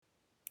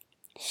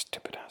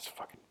Stupid ass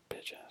fucking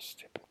bitch ass,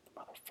 stupid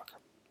motherfucker,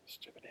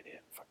 stupid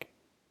idiot, fucking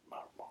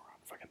moron,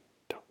 fucking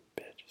dumb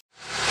bitch.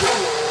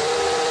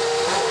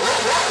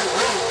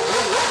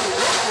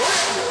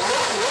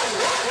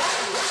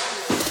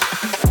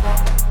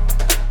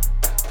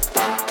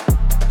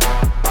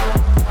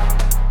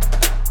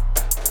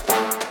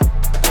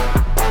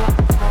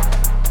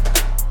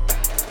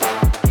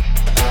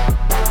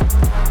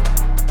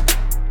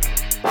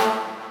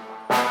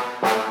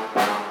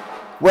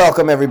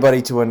 Welcome,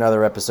 everybody, to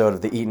another episode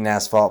of the Eaton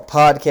Asphalt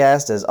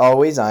Podcast. As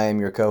always, I am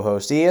your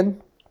co-host,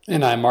 Ian.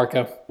 And I'm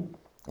Marco.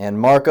 And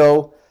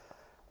Marco,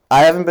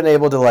 I haven't been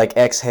able to,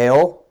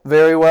 exhale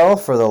very well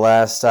for the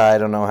last, I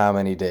don't know how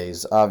many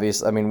days.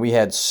 Obviously, I mean, we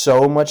had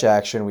so much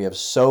action. We have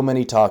so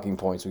many talking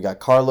points. We got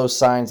Carlos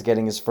Sainz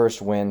getting his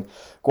first win.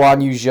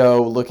 Guan Yu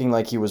Zhou looking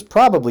like he was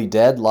probably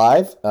dead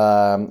live.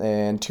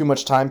 And too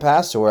much time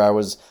passed to where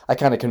I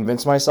kind of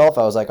convinced myself.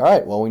 I was like, all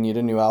right, well, we need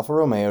a new Alfa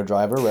Romeo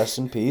driver. Rest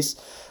in peace.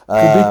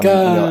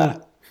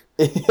 Kubica.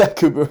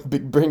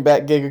 Bring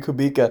back Giga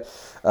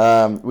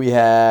Kubica. We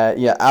had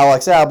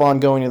Alex Albon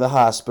going to the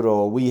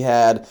hospital. We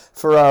had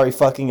Ferrari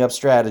fucking up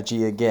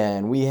strategy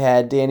again. We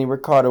had Danny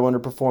Ricciardo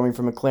underperforming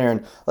for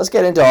McLaren. Let's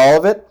get into all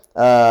of it.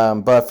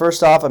 But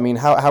first off, I mean,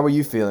 how are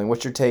you feeling?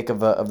 What's your take of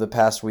the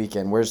past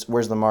weekend? Where's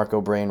the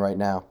Marco brain right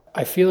now?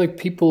 I feel like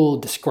people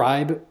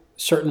describe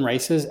certain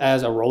races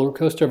as a roller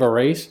coaster of a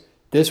race.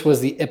 This was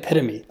the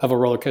epitome of a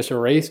roller coaster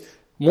race.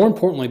 More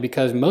importantly,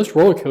 because most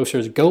roller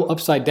coasters go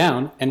upside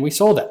down, and we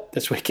saw that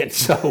this weekend.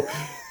 So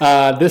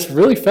this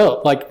really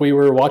felt like we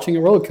were watching a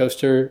roller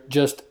coaster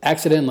just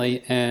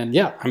accidentally. And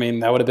yeah, I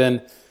mean, that would have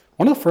been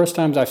one of the first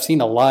times I've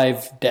seen a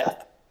live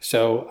death.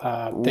 So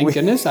thank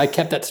goodness I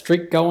kept that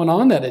streak going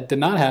on, that it did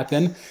not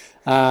happen.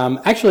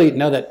 Actually,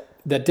 no, that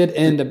did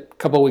end a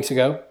couple weeks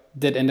ago.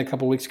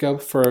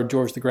 For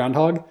George the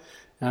Groundhog.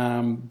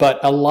 But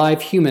a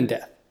live human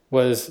death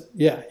was,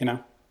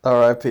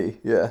 R.I.P.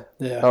 Yeah.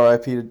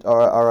 R.I.P.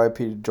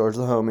 to George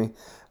the homie.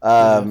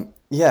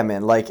 Yeah,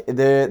 man. Like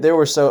there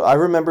were I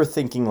remember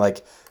thinking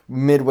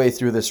midway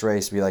through this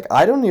race, be like,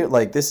 I don't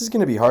need this is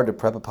going to be hard to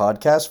prep a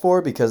podcast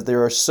for because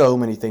there are so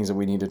many things that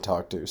we need to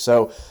talk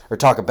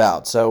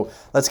about. So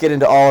let's get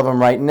into all of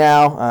them right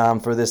now.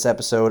 For this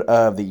episode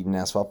of the Eaton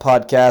Asphalt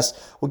Podcast,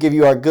 we'll give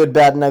you our good,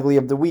 bad, and ugly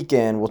of the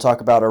weekend. We'll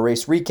talk about our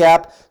race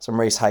recap, some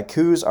race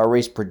haikus, our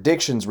race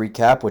predictions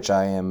recap, which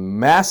I am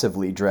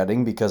massively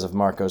dreading because of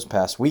Marco's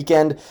past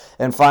weekend,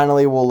 and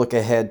finally we'll look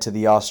ahead to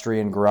the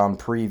Austrian Grand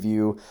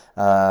Preview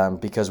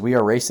because we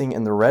are racing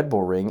in the Red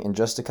Bull Ring in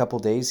just a couple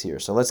days here.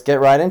 So let's get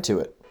right into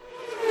it.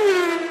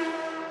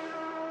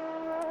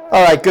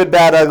 All right, good,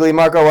 bad, ugly.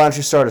 Marco, why don't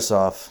you start us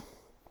off?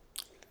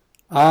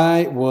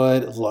 I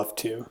would love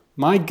to.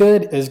 My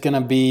good is going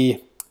to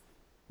be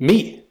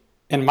me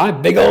and my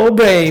big old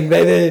brain,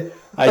 baby.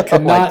 I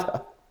could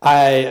not.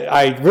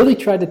 I really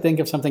tried to think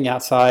of something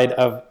outside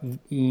of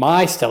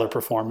my stellar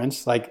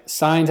performance. Like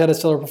Sainz had a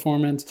stellar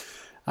performance.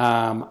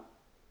 I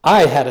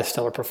had a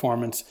stellar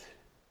performance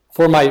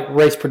for my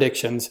race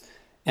predictions.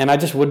 And I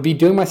just would be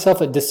doing myself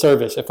a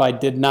disservice if I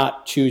did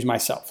not choose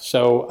myself.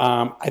 So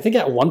I think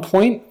at one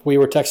point we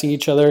were texting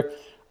each other.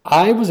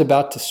 I was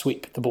about to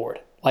sweep the board.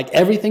 Like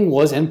everything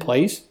was in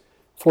place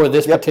for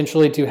this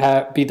potentially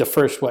to be the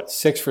first,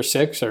 6 for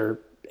 6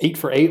 or 8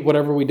 for 8,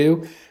 whatever we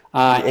do.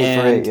 8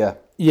 for 8, yeah.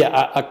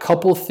 Yeah, a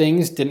couple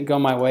things didn't go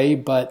my way,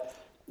 but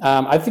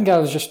I think I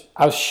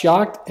was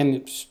shocked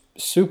and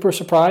super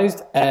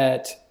surprised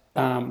at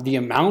the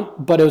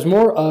amount, but it was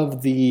more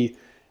of the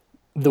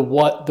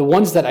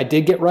ones that I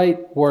did get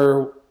right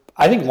were,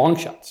 I think, long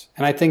shots.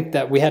 And I think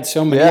that we had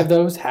so many of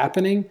those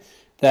happening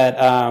that,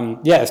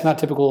 it's not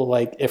typical.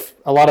 Like if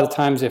a lot of the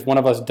times if one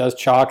of us does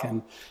chalk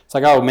and it's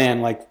like, oh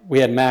man, like we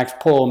had max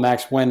pull,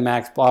 max win,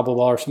 max blah, blah,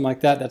 blah, or something like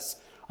that. That's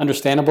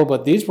understandable.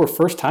 But these were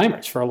first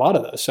timers for a lot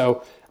of those.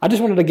 So I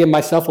just wanted to give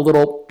myself a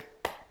little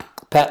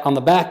pat on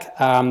the back.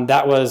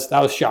 That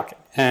was shocking.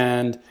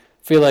 And I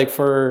feel like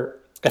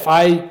if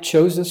I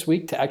chose this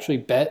week to actually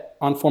bet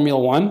on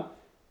Formula One,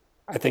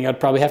 I think I'd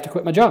probably have to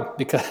quit my job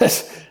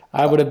because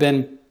I would have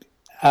been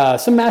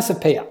some massive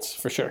payouts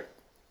for sure.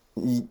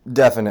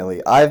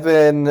 Definitely.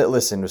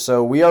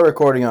 So we are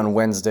recording on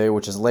Wednesday,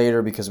 which is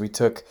later because we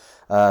took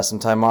some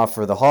time off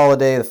for the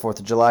holiday, the 4th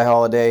of July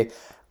holiday.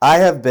 I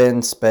have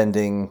been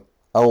spending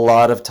a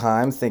lot of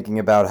time thinking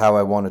about how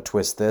I want to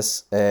twist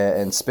this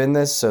and spin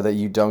this so that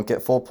you don't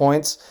get full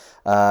points.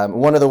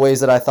 One of the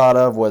ways that I thought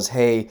of was,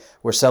 hey,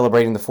 we're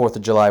celebrating the 4th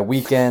of July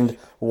weekend.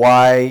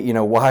 Why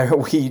are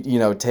we,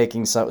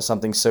 taking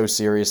something so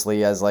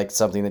seriously as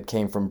something that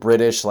came from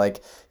British,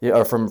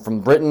 or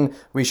from Britain?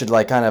 We should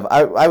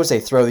I would say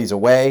throw these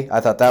away. I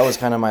thought that was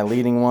kind of my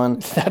leading one.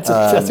 That's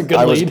a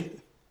good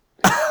lead.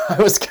 I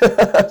was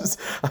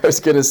I was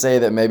gonna say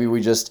that maybe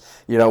we just,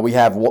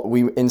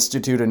 we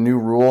institute a new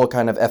rule,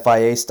 kind of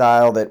FIA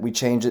style, that we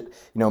change it,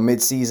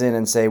 mid-season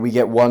and say we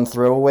get one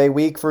throwaway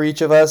week for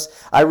each of us.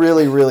 I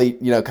really,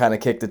 kind of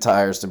kick the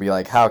tires to be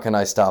like, how can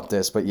I stop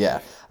this? But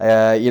yeah,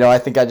 I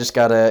think I just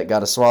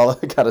gotta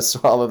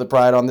swallow the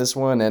pride on this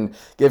one and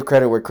give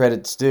credit where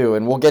credit's due.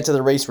 And we'll get to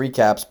the race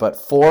recaps, but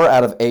 4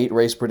 out of 8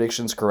 race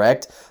predictions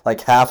correct,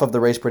 like half of the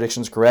race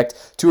predictions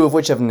correct, 2 of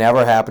which have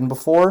never happened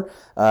before,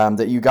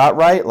 that you got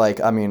right.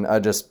 Like, I mean,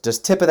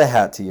 just tip of the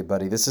hat to you,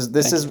 buddy. This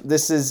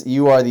is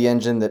you are the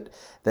engine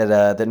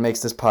that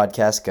makes this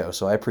podcast go.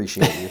 So I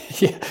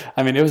appreciate you. Yeah,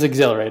 I mean, it was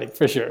exhilarating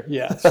for sure.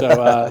 Yeah.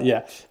 So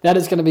yeah, that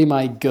is going to be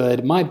my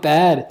good. My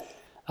bad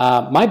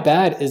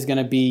is going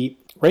to be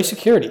race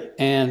security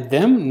and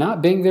them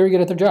not being very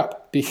good at their job,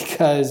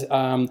 because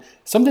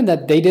something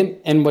that they didn't,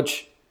 and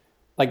which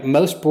like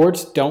most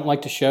sports don't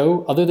like to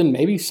show, other than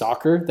maybe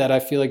soccer, that I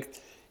feel like,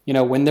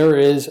 when there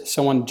is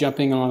someone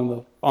jumping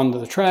onto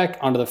the track,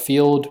 onto the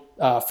field,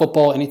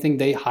 football, anything,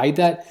 they hide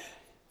that.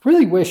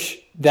 Really wish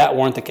that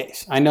weren't the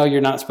case. I know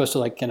you're not supposed to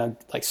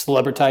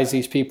celebritize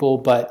these people,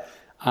 but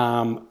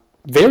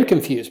very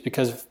confused,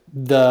 because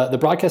the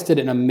broadcast did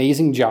an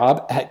amazing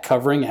job at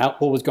covering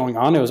out what was going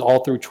on. It was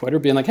all through Twitter,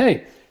 being like,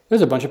 hey,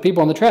 there's a bunch of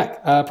people on the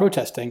track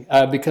protesting,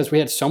 because we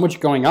had so much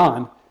going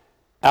on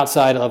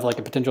outside of like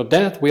a potential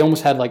death. We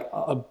almost had like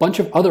a bunch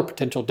of other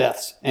potential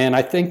deaths. And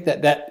I think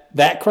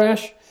that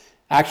crash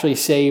actually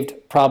saved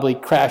probably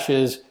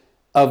crashes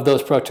of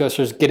those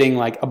protesters getting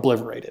like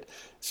obliterated.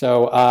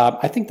 So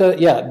I think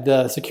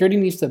the security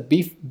needs to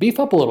beef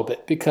up a little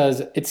bit,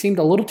 because it seemed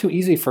a little too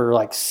easy for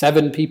like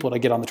 7 people to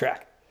get on the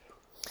track.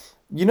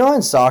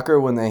 In soccer,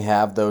 when they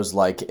have those,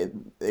 like,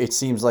 it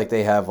seems like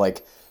they have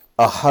like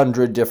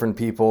 100 different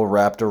people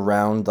wrapped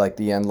around like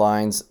the end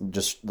lines,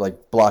 just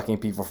like blocking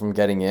people from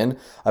getting in.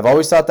 I've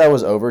always thought that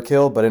was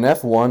overkill, but in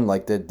F1,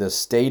 like the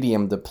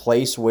stadium, the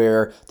place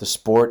where the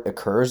sport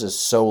occurs is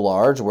so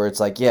large, where it's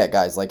like, yeah,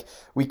 guys, like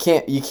you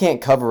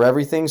can't cover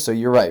everything, so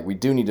you're right, we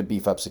do need to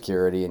beef up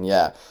security. And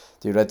yeah,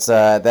 dude, that's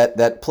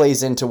that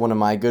plays into one of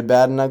my good,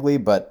 bad, and ugly,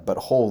 but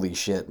holy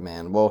shit,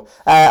 man. Well,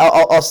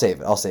 I'll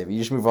save it. You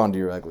just move on to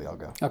your ugly. I'll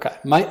go. Okay,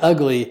 my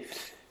ugly.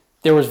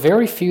 There was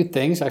very few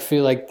things I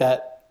feel like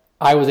that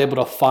I was able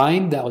to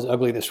find that was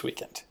ugly this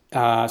weekend.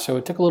 So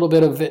it took a little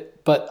bit of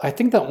it, but I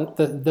think that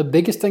the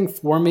biggest thing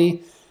for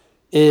me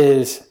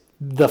is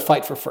the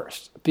fight for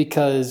first,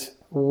 because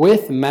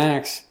with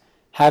Max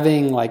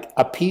having like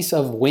a piece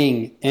of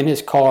wing in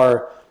his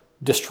car,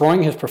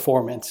 destroying his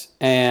performance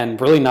and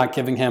really not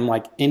giving him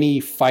like any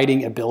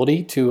fighting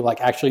ability to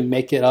like actually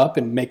make it up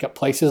and make up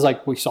places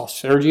like we saw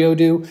Sergio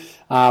do,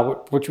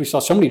 which we saw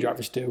so many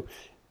drivers do,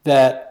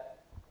 that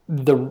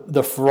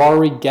the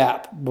Ferrari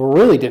gap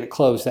really didn't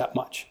close that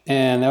much.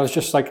 And that was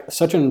just like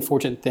such an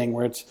unfortunate thing,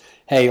 where it's,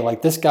 hey,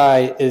 like this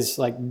guy is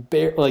like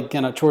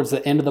kind of towards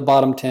the end of the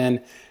bottom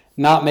 10,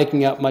 not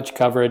making up much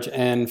coverage.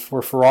 And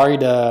for Ferrari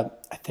to,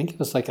 I think it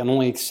was like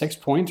only 6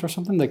 points or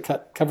something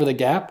to cover the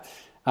gap.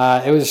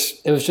 It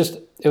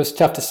was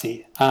tough to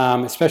see,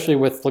 especially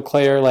with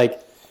Leclerc.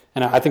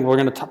 And I think we're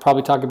going to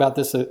probably talk about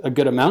this a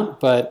good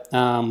amount, but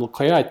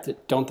Leclerc, I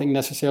don't think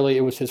necessarily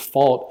it was his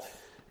fault.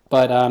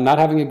 But not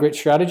having a great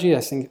strategy,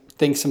 I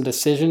think some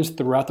decisions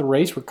throughout the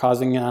race were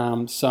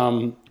causing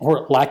some,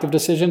 or lack of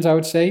decisions, I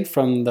would say,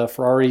 from the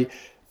Ferrari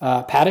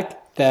paddock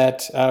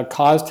that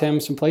caused him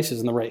some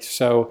places in the race.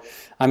 So,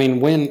 I mean,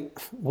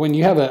 when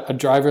you have a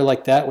driver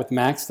like that with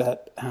Max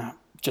that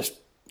just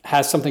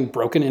has something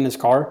broken in his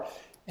car,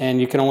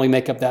 and you can only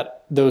make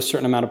up those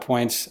certain amount of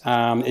points,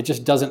 it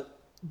just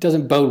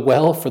doesn't bode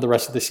well for the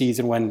rest of the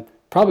season, when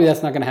probably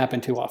that's not going to happen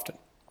too often.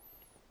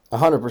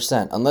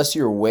 100%. Unless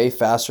you're way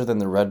faster than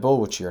the Red Bull,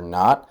 which you're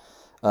not,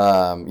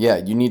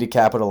 you need to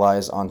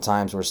capitalize on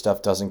times where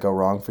stuff doesn't go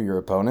wrong for your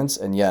opponents.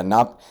 And yeah,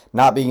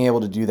 not being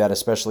able to do that,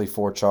 especially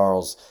for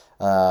Charles,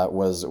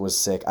 was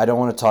sick. I don't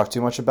want to talk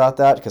too much about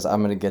that, because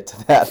I'm going to get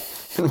to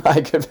that in my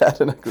good, bad,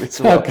 and ugly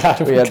as well. Oh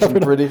God, we had some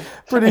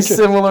pretty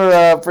similar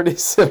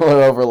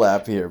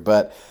overlap here.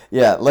 But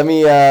yeah, let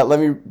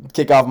me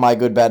kick off my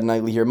good, bad, and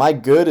ugly here. My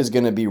good is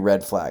going to be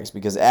red flags,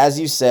 because as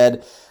you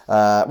said,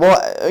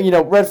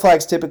 red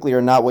flags typically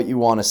are not what you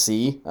want to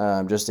see,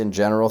 just in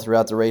general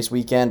throughout the race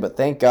weekend, but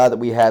thank God that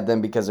we had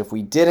them, because if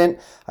we didn't,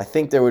 I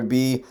think there would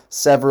be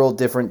several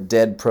different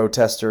dead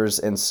protesters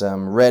and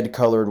some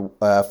red-colored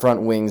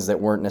front wings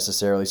that weren't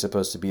necessarily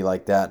supposed to be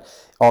like that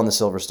on the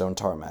Silverstone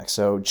tarmac.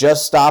 So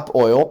Just Stop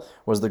Oil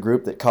was the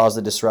group that caused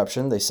the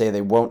disruption. They say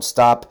they won't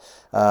stop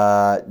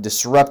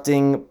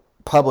disrupting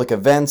public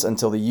events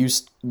until the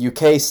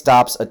UK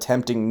stops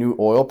attempting new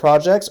oil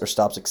projects, or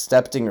stops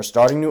accepting or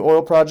starting new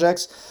oil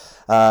projects.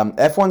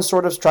 F1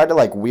 sort of tried to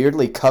like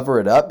weirdly cover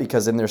it up,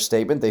 because in their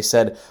statement they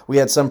said we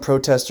had some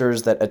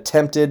protesters that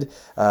attempted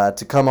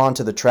to come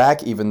onto the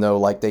track, even though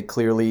like they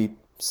clearly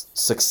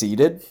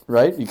succeeded,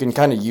 right? You can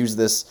kind of use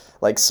this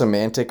like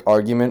semantic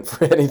argument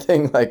for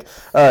anything, like,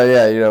 oh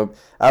yeah,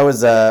 I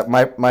was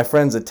my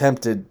friends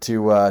attempted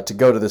to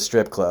go to the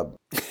strip club.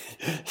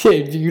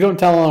 You don't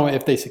tell them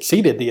if they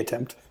succeeded the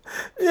attempt.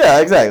 Yeah,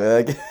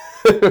 exactly.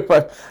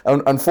 Like,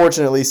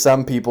 unfortunately,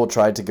 some people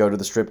tried to go to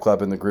the strip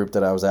club in the group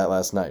that I was at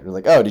last night. They're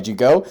like, "Oh, did you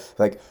go?"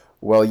 Like,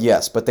 well,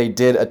 yes, but they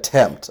did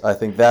attempt. I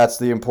think that's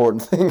the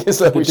important thing is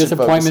that The we should focus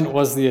disappointment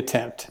was the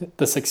attempt.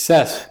 The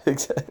success,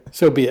 Exactly.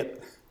 so be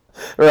it.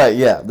 Right,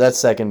 yeah, that's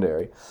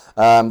secondary.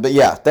 But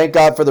yeah, thank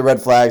God for the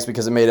red flags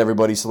because it made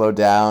everybody slow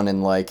down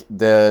and like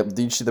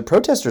the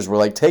protesters were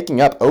like taking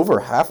up over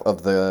half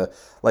of the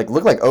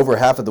looked like over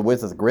half of the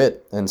width of the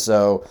grid. And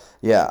so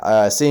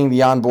yeah, seeing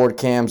the onboard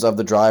cams of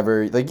the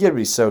driver, like you'd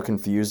be so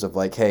confused of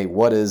like, hey,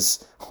 what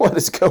is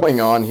going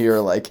on here?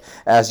 Like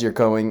as you're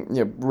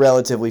going,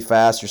 relatively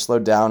fast, you're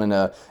slowed down in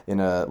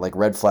a like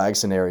red flag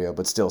scenario,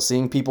 but still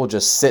seeing people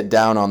just sit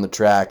down on the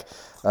track.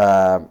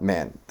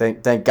 Man,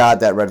 thank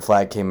God that red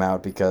flag came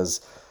out because,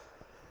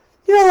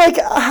 like,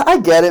 I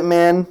get it,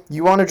 man.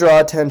 You want to draw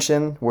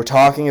attention. We're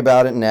talking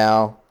about it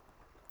now.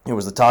 It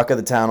was the talk of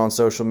the town on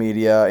social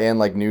media and,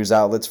 like, news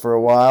outlets for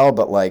a while,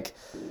 but, like,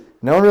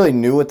 no one really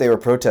knew what they were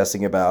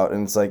protesting about.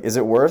 And it's like, is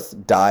it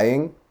worth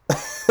dying?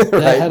 That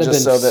right? Had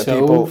just been so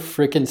people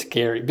freaking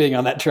scary being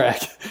on that track.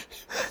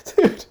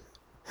 Dude.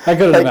 I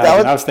couldn't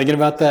imagine. I was thinking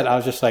about that. I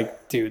was just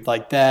like, dude,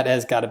 like, that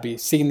has got to be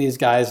seeing these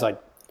guys, like,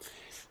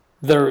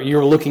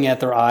 you're looking at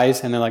their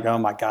eyes and they're like, oh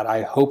my God,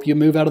 I hope you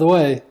move out of the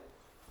way.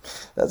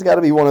 That's got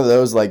to be one of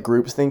those like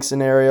groupthink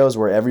scenarios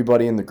where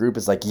everybody in the group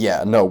is like,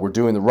 yeah, no, we're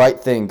doing the right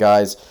thing,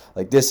 guys.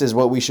 Like, this is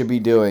what we should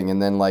be doing.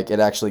 And then like it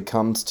actually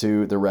comes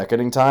to the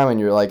reckoning time and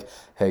you're like,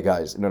 hey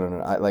guys, no.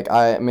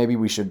 Maybe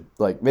we should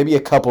maybe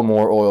a couple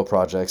more oil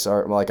projects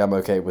are like, I'm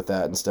okay with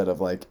that instead of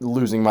like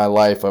losing my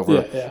life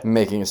over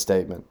making a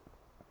statement.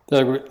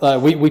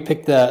 We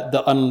picked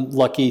the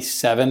unlucky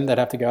 7 that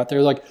have to go out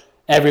there. Like,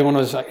 everyone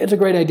was like, it's a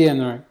great idea. And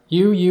they're like,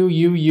 you,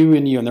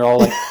 and you. And they're all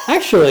like,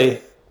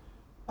 actually,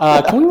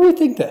 can we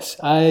rethink this?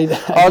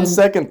 On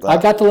second thought.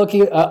 I got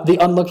the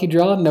unlucky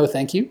draw. No,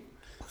 thank you.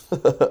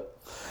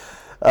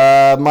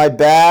 My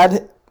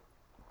bad.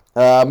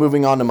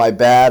 Moving on to my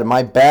bad.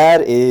 My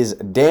bad is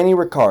Danny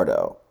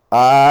Ricciardo.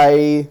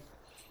 I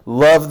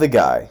love the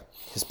guy.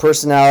 His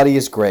personality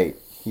is great.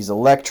 He's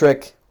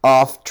electric,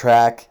 off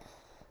track,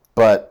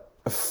 but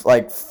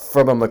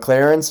from a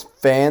McLaren's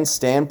fan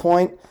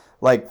standpoint,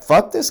 like,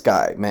 fuck this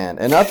guy, man.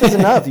 Enough is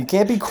enough. You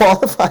can't be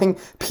qualifying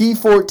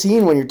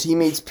P14 when your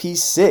teammate's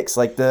P6.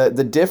 Like, the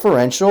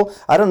differential,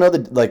 I don't know the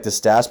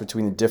stats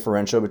between the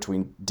differential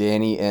between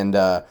Danny and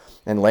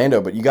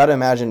Lando, but you got to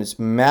imagine it's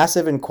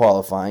massive in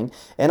qualifying.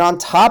 And on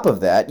top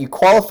of that, you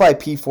qualify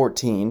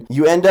P14,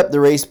 you end up the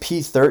race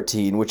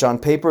P13, which on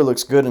paper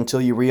looks good until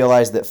you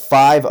realize that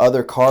 5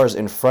 other cars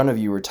in front of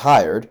you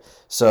retired.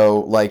 So,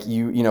 like,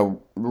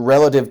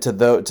 relative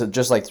to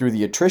just, like, through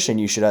the attrition,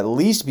 you should at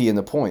least be in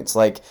the points.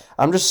 Like,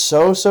 I'm just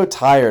so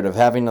tired of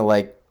having to,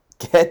 like,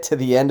 get to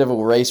the end of a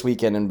race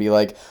weekend and be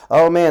like,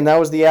 oh, man, that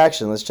was the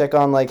action. Let's check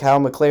on, like, how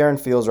McLaren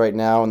feels right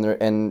now.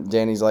 And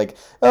Danny's like,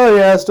 oh,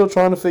 yeah, still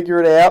trying to figure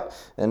it out.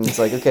 And it's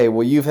like, okay,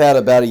 well, you've had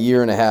about a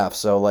year and a half.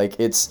 So, like,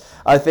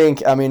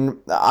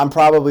 I'm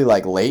probably,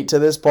 like, late to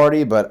this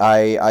party, but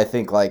I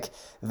think, like,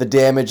 the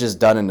damage is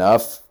done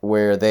enough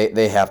where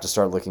they have to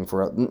start looking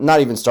for,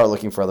 not even start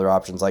looking for other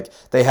options. Like,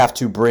 they have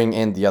to bring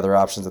in the other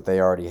options that they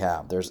already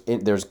have. There's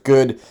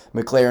good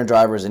McLaren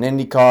drivers in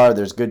IndyCar.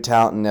 There's good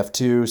talent in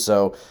F2.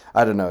 So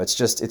I don't know.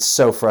 It's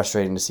so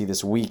frustrating to see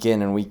this week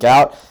in and week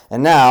out.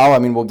 And now,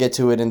 we'll get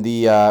to it in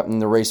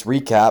the race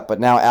recap. But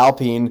now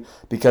Alpine,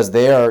 because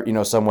they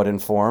are somewhat in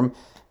form,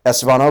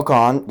 Esteban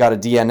Ocon got a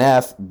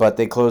DNF, but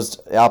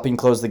Alpine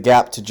closed the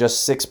gap to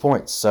just 6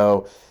 points.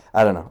 So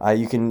I don't know.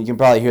 You can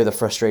probably hear the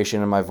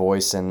frustration in my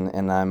voice,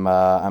 and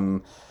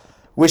I'm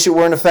wish it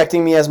weren't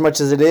affecting me as much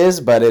as it is,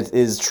 but it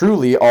is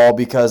truly all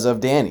because of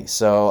Danny.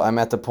 So I'm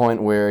at the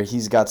point where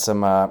he's got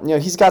some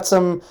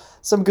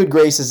good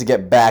graces to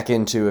get back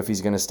into if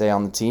he's going to stay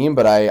on the team.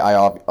 But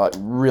I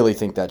really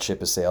think that ship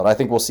has sailed. I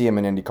think we'll see him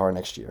in IndyCar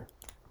next year.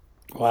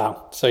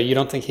 Wow. So you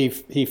don't think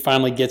he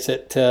finally gets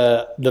it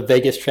to the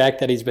Vegas track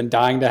that he's been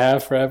dying to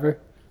have forever?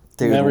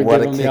 Dude,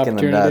 what a kick in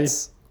the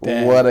nuts.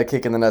 Damn. What a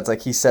kick in the nuts.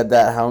 Like, he said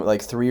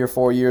that 3 or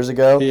 4 years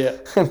ago. Yeah.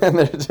 And then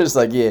they're just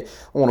like, yeah,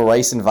 I want to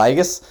race in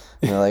Vegas.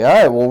 And they're like, all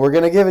right, well, we're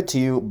going to give it to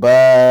you,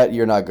 but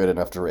you're not good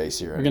enough to race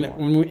here anymore.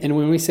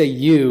 When we say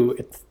you,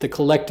 it's the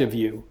collective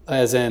you,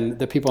 as in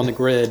the people on the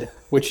grid,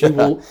 which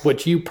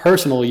you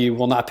personally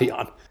will not be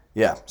on.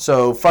 Yeah.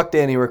 So fuck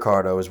Danny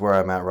Ricciardo is where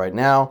I'm at right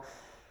now.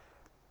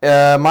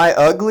 My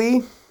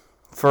ugly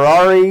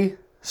Ferrari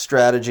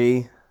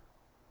strategy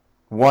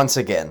once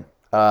again.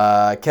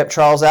 Kept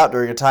Charles out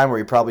during a time where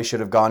he probably should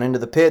have gone into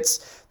the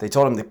pits. They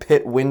told him the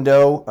pit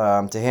window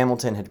to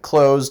Hamilton had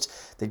closed.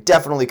 They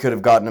definitely could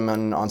have gotten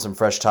him on some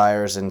fresh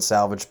tires and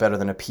salvaged better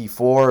than a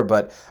P4.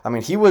 But,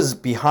 he was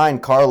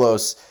behind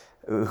Carlos,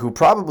 who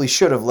probably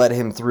should have let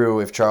him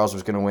through if Charles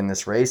was going to win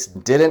this race.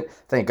 Didn't.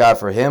 Thank God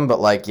for him. But,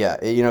 he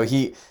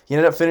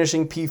ended up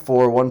finishing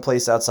P4, one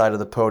place outside of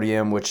the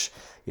podium, which,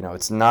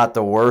 it's not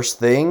the worst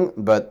thing.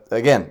 But,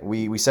 again,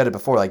 we said it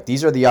before.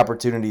 These are the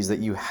opportunities that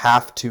you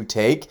have to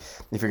take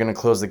if you're going to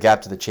close the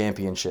gap to the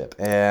championship.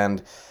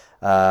 And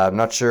I'm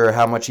not sure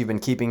how much you've been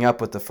keeping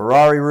up with the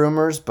Ferrari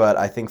rumors, but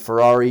I think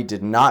Charles Leclerc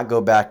did not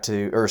go back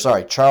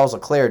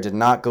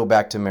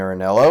to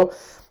Maranello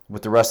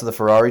with the rest of the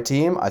Ferrari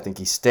team. I think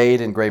he stayed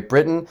in Great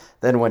Britain,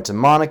 then went to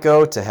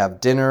Monaco to have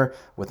dinner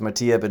with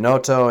Mattia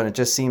Binotto, and it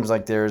just seems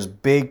like there's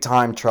big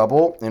time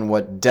trouble in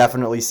what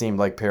definitely seemed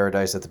like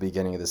paradise at the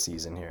beginning of the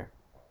season here.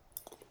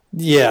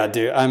 Yeah,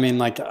 dude. I mean,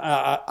 like,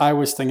 I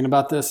was thinking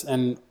about this,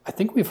 and I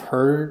think we've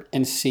heard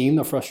and seen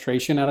the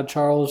frustration out of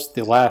Charles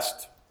the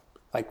last,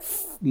 like,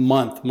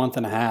 month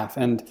and a half,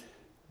 and,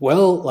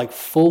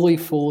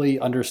 fully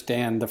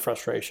understand the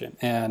frustration.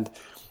 And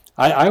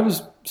I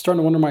was starting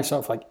to wonder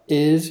myself, like,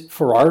 is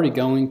Ferrari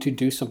going to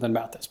do something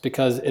about this?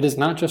 Because it is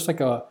not just like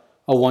a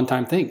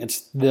one-time thing.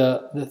 It's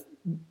the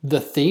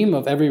theme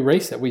of every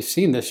race that we've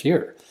seen this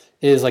year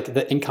is like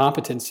the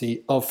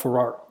incompetency of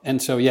Ferrari.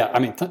 And so, yeah, I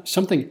mean,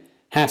 something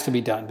has to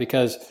be done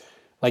because,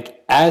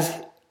 like,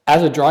 as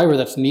a driver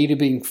that's needed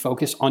being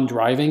focused on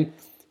driving,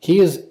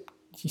 he's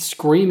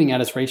screaming at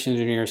his race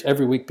engineers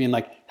every week being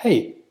like,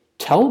 hey,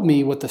 tell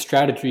me what the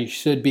strategy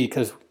should be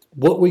because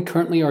what we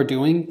currently are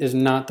doing is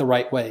not the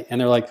right way. And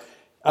they're like,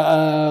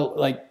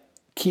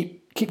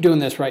 keep doing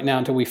this right now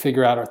until we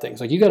figure out our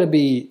things. Like, you got to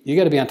be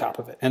on top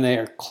of it. And they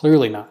are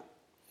clearly not.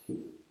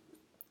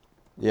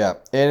 Yeah,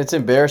 and it's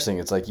embarrassing.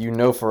 It's like,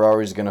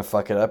 Ferrari's going to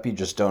fuck it up. You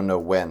just don't know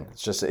when.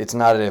 It's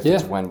not if,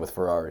 it's when with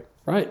Ferrari.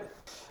 Right.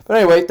 But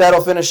anyway,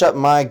 that'll finish up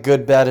my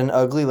good, bad, and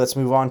ugly. Let's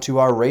move on to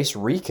our race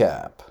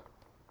recap.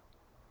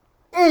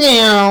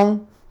 Yeah.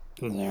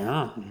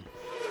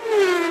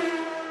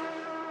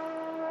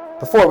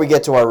 Before we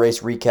get to our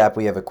race recap,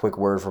 we have a quick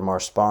word from our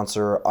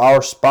sponsor.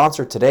 Our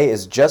sponsor today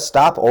is Just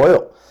Stop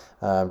Oil.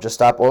 Just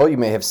Stop Oil, you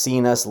may have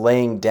seen us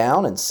laying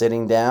down and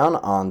sitting down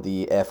on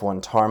the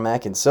F1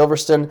 tarmac in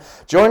Silverstone.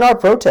 Join our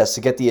protest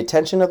to get the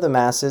attention of the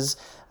masses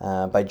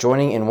by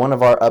joining in one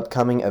of our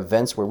upcoming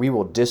events where we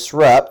will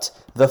disrupt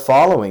the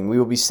following. We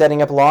will be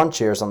setting up lawn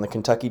chairs on the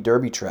Kentucky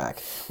Derby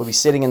track. We'll be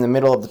sitting in the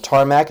middle of the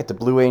tarmac at the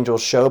Blue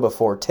Angels show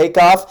before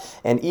takeoff,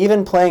 and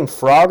even playing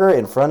Frogger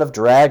in front of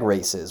drag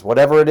races.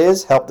 Whatever it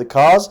is, help the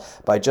cause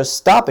by just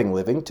stopping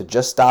living to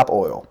Just Stop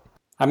Oil.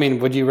 I mean,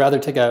 would you rather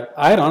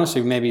I'd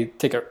honestly maybe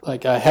take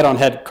a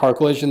head-on-head car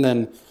collision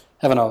than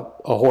having a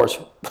horse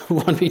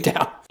run me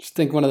down. Just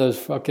think one of those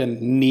fucking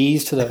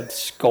knees to the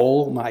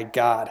skull. My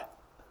God.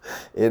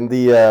 In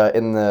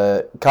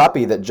the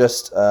copy that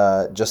Just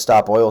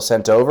Stop Oil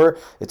sent over,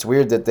 it's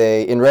weird that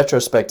in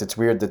retrospect, it's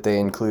weird that they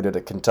included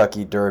a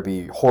Kentucky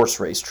Derby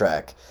horse race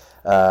track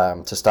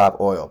to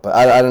stop oil. But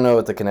I don't know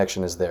what the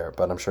connection is there,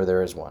 but I'm sure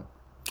there is one.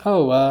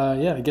 Oh,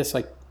 yeah, I guess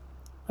what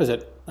is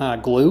it,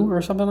 glue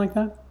or something like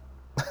that?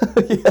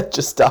 Yeah,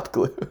 just stop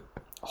glue.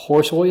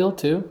 Horse oil,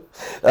 too?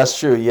 That's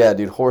true, yeah,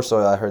 dude. Horse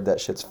oil, I heard that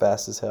shit's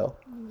fast as hell.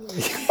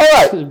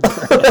 All right.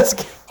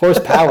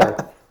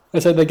 Horsepower. I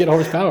said they get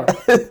horsepower.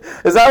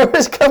 Is that where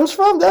this comes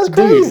from? That's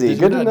crazy. Dude,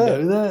 did you not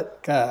know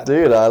that? God.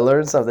 Dude, I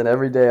learned something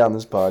every day on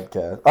this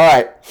podcast. All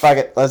right, fuck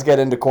it. Let's get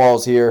into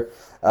quals here.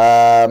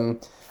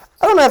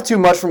 I don't have too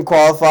much from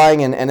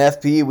qualifying and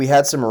FP. We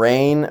had some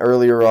rain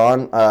earlier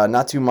on.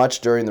 Not too much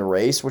during the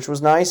race, which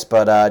was nice,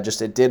 but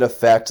just it did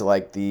affect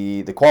like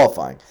the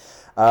qualifying.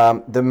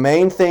 The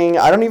main thing,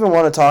 I don't even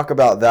want to talk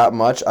about that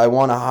much. I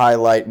want to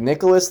highlight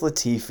Nicholas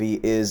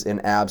Latifi is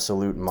an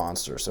absolute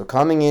monster. So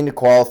coming into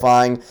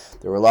qualifying,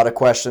 there were a lot of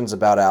questions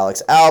about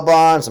Alex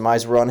Albon. Some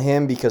eyes were on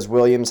him because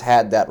Williams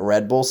had that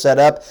Red Bull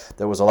setup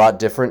that was a lot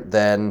different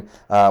than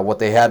what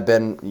they had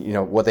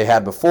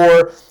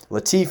before.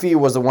 Latifi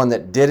was the one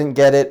that didn't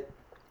get it.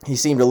 He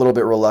seemed a little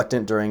bit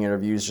reluctant during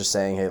interviews, just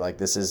saying, hey, like,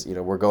 this is,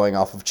 we're going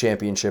off of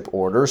championship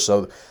order.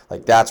 So,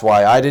 like, that's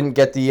why I didn't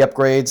get the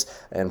upgrades.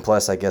 And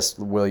plus, I guess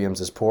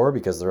Williams is poor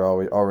because they're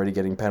already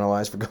getting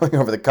penalized for going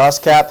over the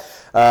cost cap.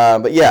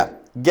 But yeah,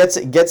 gets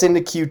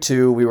into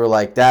Q2. We were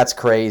like, that's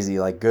crazy.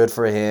 Like, good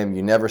for him.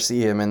 You never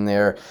see him in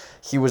there.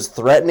 He was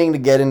threatening to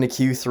get into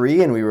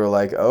Q3, and we were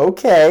like,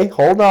 okay,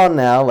 hold on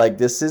now. Like,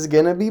 this is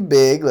going to be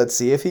big. Let's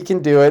see if he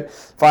can do it.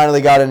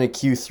 Finally got into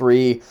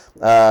Q3.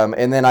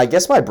 And then I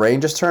guess my brain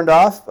just turned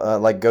off.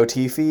 Like,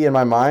 Gotifi in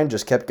my mind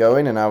just kept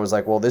going, and I was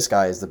like, well, this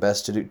guy is the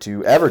best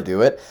to ever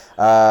do it.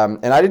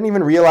 And I didn't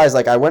even realize,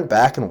 like, I went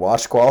back and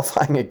watched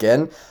qualifying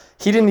again.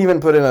 He didn't even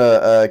put in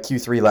a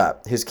Q3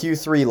 lap. His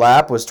Q3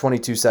 lap was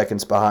 22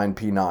 seconds behind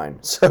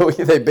P9. So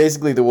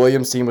the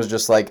Williams team was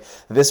just like,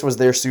 this was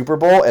their Super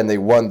Bowl, and they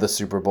won the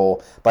Super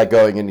Bowl by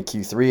going into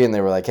Q3, and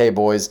they were like, hey,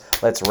 boys,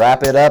 let's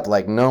wrap it up.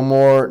 Like, no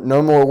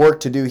more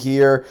work to do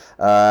here.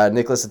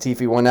 Nicholas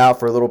Latifi went out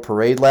for a little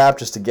parade lap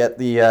just to get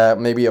the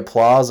maybe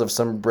applause of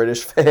some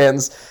British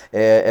fans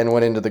and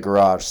went into the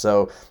garage.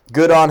 So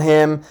good on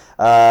him.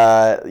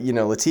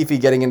 Latifi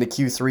getting into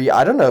Q3.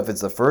 I don't know if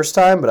it's the first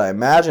time, but I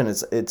imagine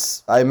it's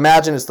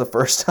the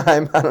first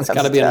time. It's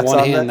got to be in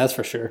one hand, that's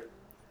for sure.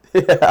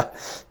 Yeah.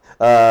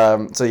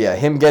 So yeah,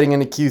 him getting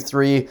into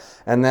Q3,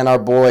 and then our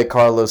boy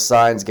Carlos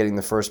Sainz getting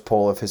the first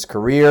pole of his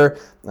career,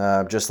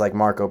 just like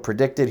Marco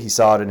predicted. He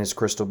saw it in his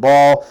crystal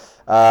ball.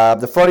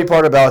 The funny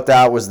part about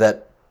that was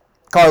that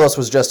Carlos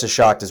was just as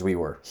shocked as we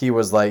were. He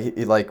was like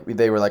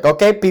they were like,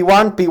 okay,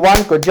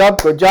 P1, good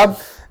job.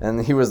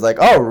 And he was like,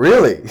 oh,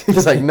 really? He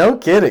was like, no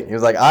kidding. He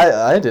was like,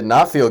 I did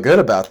not feel good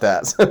about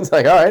that. So it's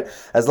like, all right,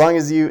 as long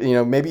as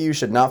maybe you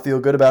should not feel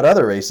good about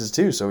other races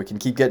too, so we can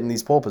keep getting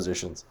these pole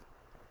positions.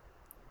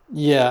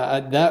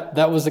 Yeah,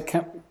 that was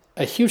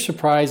a huge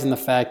surprise in the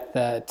fact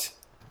that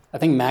I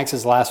think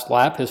Max's last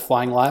lap, his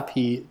flying lap,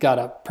 he got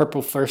a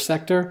purple first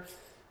sector. And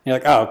you're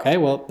like, oh, okay,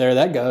 well, there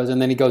that goes.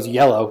 And then he goes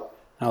yellow.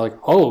 And I'm like,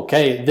 oh,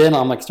 okay. Then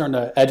I'm like starting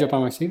to edge up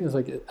on my seat. It's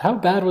like, how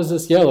bad was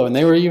this yellow? And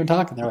they were even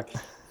talking. They're like,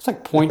 it's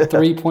like 0.3,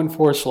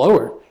 0.4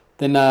 slower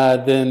than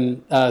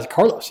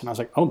Carlos. And I was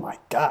like, oh my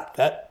God,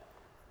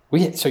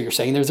 so you're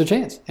saying there's a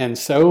chance. And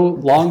so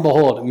long and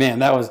behold, man,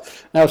 that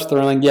was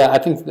thrilling. Yeah, I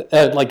think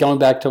like going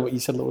back to what you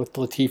said with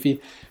Latifi,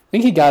 I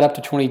think he got up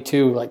to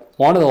 22, like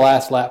one of the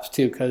last laps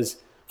too, because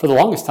for the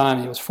longest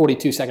time he was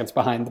 42 seconds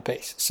behind the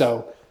pace.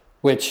 So,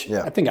 which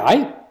I think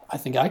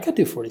I could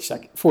do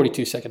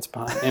 42 seconds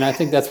behind, and I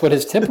think that's what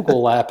his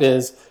typical lap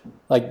is,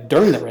 like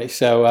during the race.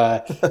 So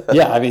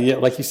yeah, I mean,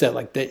 like you said,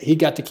 like he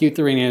got to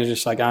Q3 and he was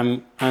just like,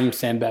 I'm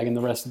sandbagging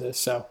the rest of this.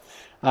 So,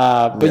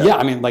 but yeah,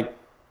 I mean, like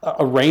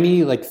a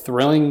rainy, like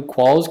thrilling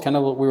quals, kind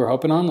of what we were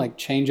hoping on, like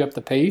change up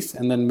the pace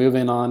and then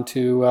moving on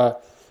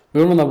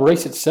the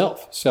race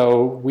itself.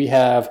 So we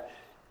have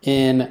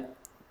in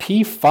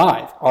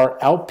P5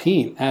 our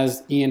Alpine,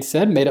 as Ian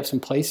said, made up some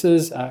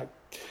places.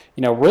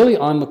 Really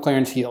on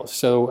McLaren's heels.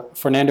 So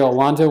Fernando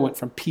Alonso went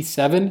from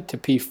P7 to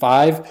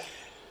P5,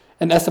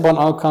 and Esteban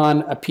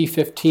Ocon a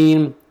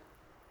P15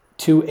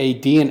 to a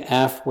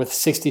DNF with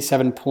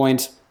 67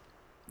 points.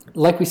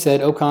 Like we said,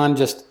 Ocon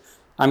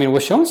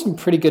was showing some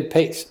pretty good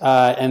pace.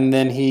 And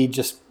then he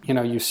just,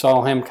 you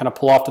saw him kind of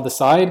pull off to the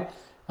side,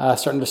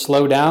 starting to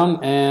slow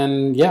down.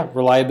 And yeah,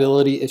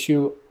 reliability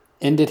issue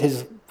ended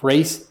his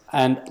race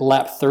and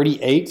lap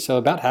 38. So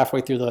about halfway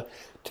through a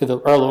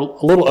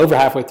little over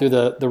halfway through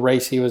the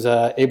race, he was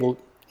unable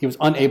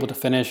to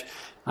finish.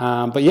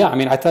 But yeah, I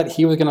mean, I thought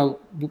he was going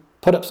to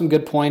put up some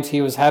good points.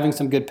 He was having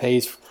some good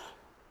pace.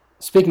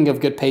 Speaking of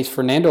good pace,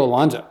 Fernando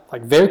Alonso,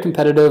 like very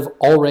competitive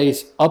all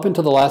race up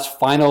until the last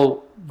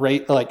final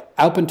rate, like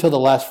up until the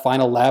last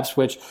final laps,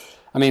 which,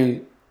 I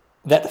mean,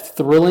 that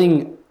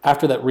thrilling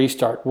after that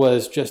restart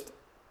was just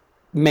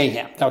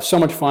mayhem. That was so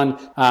much fun.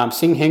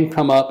 Seeing him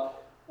come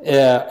up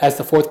as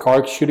the fourth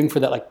car, shooting for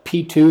that like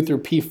P2 through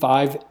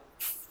P5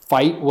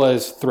 fight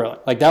was thrilling.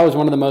 Like that was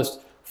one of the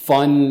most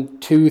fun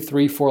 2,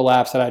 3, 4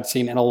 laps that I'd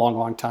seen in a long,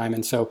 long time.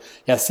 And so,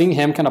 yeah, seeing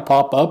him kind of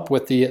pop up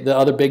with the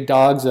other big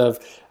dogs of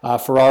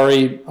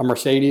Ferrari, a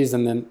Mercedes,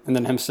 and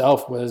then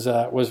himself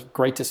was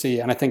great to see.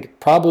 And I think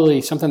probably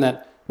something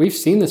that we've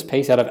seen this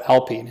pace out of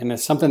Alpine, and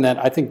it's something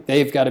that I think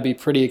they've got to be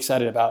pretty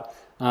excited about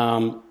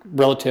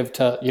relative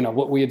to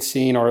what we had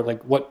seen or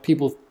like what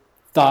people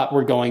thought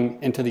were going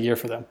into the year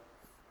for them.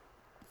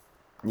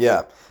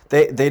 Yeah,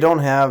 they don't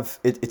have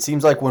it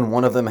seems like when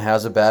one of them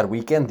has a bad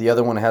weekend, the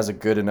other one has a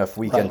good enough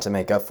weekend to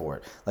make up for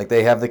it. Like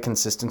they have the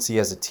consistency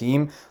as a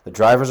team. The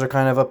drivers are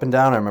kind of up and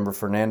down. I remember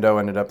Fernando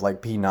ended up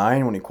like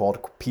P9 when he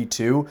qualified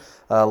P2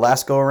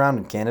 last go around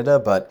in Canada,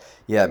 but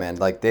yeah, man,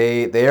 like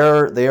they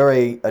are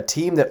a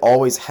team that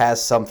always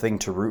has something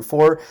to root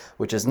for,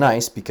 which is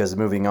nice because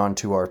moving on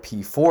to our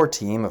P4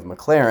 team of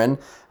McLaren,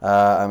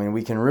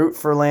 we can root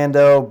for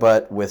Lando,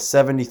 but with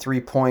 73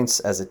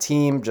 points as a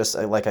team, just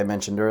like I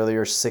mentioned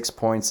earlier, 6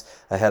 points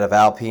ahead of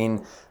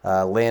Alpine.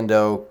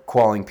 Lando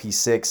qualing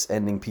P6,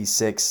 ending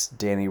P6.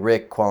 Danny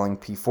Rick qualing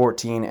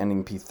P14,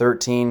 ending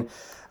P13.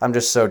 I'm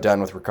just so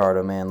done with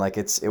Ricciardo, man. Like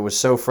it was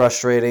so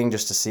frustrating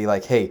just to see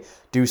like, hey,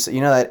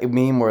 that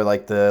meme where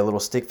like the little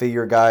stick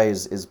figure guy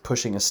is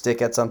pushing a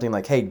stick at something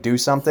like, hey, do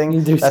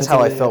something. That's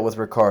how I felt with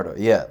Ricciardo.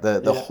 Yeah,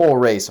 the whole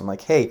race. I'm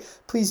like, hey,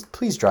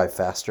 please drive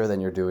faster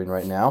than you're doing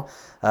right now.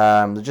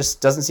 It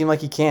just doesn't seem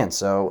like he can.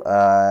 So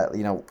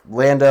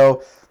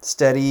Lando,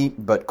 steady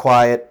but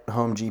quiet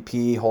home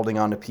GP, holding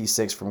on to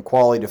P6 from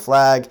quali to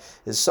flag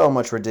is so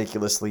much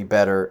ridiculously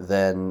better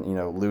than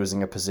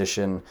losing a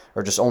position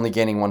or just only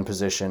gaining one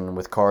position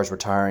with cars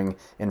retiring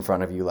in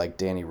front of you like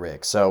Danny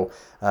Rick. So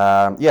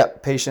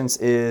patience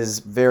is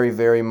very,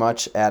 very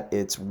much at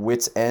its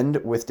wit's end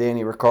with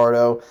Danny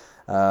Ricciardo.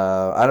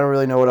 I don't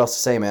really know what else to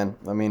say, man.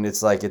 I mean,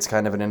 it's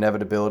kind of an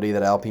inevitability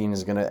that Alpine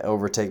is going to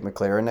overtake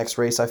McLaren next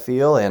race, I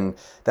feel, and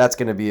that's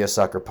going to be a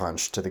sucker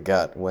punch to the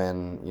gut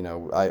when,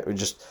 I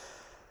just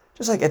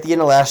like at the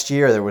end of last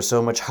year, there was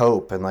so much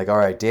hope and like, all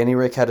right, Danny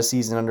Rick had a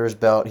season under his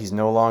belt. He's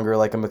no longer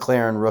like a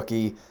McLaren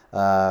rookie.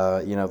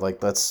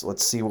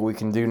 Let's see what we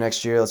can do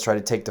next year. Let's try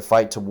to take the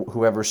fight to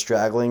whoever's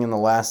straggling in the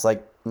last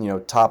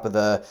top of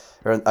the,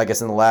 or I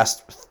guess in the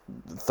last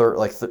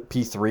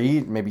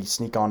P3, maybe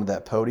sneak onto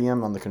that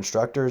podium on the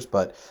constructors,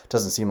 but it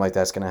doesn't seem like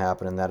that's going to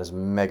happen, and that is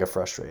mega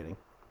frustrating.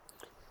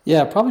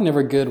 Yeah, probably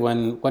never good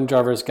when one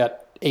driver's got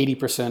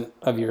 80%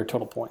 of your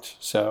total points.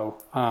 So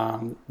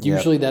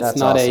usually that's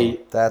not awesome.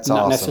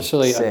 Not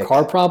necessarily a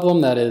car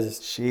problem. That is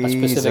a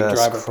specific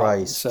driver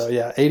problem. So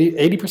yeah,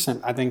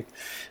 80%, I think,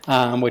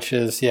 which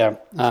is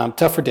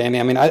tough for Danny.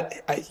 I mean,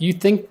 you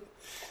think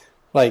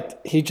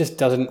like he just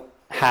doesn't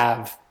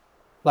have,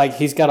 like,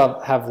 he's got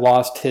to have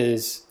lost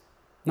his,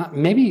 not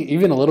maybe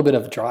even a little bit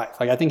of drive.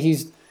 Like, I think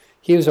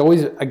he was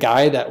always a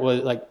guy that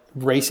was like,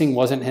 racing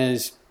wasn't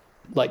his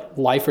like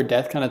life or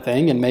death kind of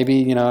thing. And maybe,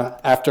 you know,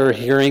 after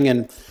hearing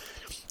and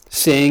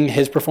seeing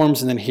his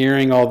performance and then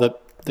hearing all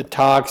the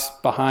talks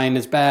behind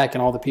his back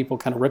and all the people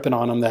kind of ripping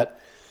on him,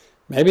 that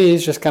maybe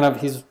he's just kind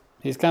of,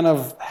 he's kind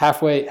of half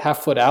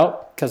foot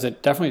out, because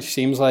it definitely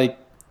seems like,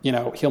 you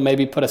know, he'll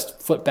maybe put a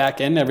foot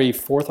back in every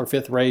fourth or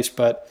fifth race.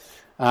 But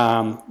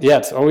yeah,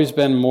 it's always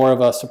been more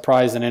of a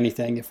surprise than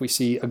anything if we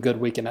see a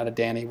good weekend out of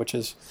Danny, which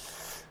is,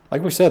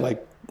 like we said,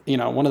 like, you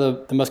know, one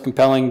of the most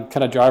compelling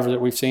kind of drivers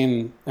that we've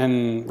seen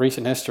in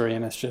recent history.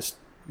 And it's just,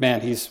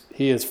 man,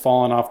 he has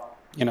fallen off,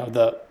 you know,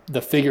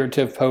 the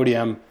figurative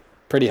podium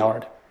pretty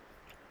hard.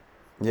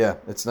 Yeah,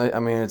 it's nice. I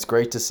mean, it's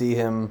great to see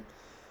him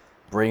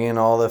bring in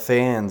all the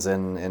fans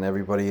and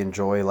everybody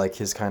enjoy like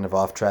his kind of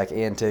off-track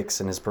antics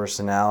and his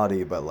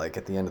personality. But like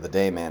at the end of the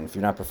day, man, if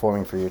you're not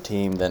performing for your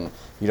team, then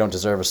you don't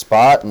deserve a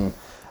spot. And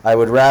I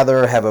would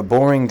rather have a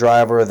boring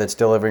driver that's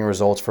delivering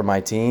results for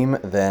my team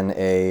than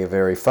a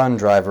very fun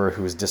driver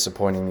who's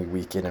disappointing me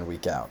week in and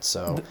week out.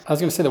 So I was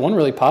going to say the one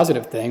really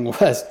positive thing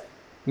was,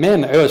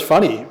 man, it was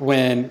funny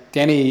when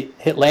Danny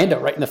hit Lando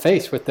right in the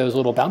face with those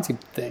little bouncy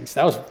things.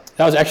 That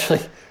was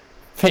actually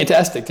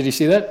fantastic. Did you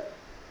see that?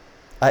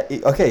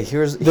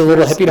 Here's the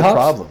little hippie hops?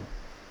 Problem.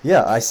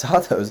 Yeah, I saw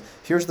those.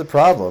 Here's the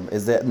problem: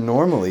 is that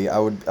normally I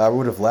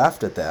would have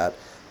laughed at that,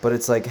 but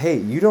it's like, hey,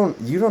 you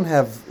don't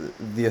have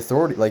the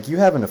authority. Like, you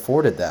haven't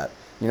afforded that.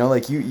 You know,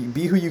 like you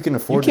be who you can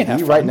afford to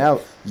be right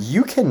now.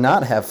 You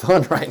cannot have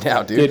fun right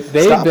now, dude.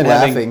 They've been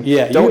laughing.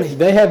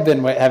 They have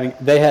been having.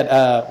 They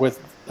had with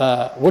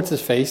what's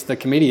his face, the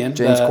comedian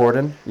James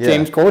Corden. Yeah.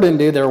 James Corden,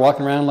 dude. They were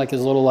walking around like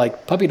his little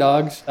like puppy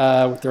dogs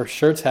with their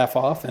shirts half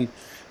off, and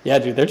yeah,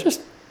 dude,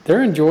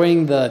 they're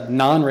enjoying the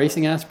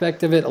non-racing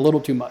aspect of it a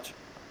little too much.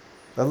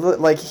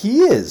 Like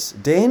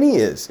Danny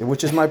is,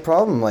 which is my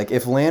problem. Like,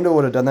 if Lando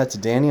would have done that to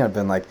Danny, I'd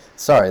been like,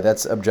 sorry,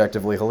 that's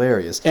objectively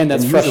hilarious. And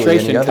that's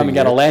frustration coming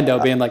out of Lando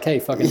being like, hey,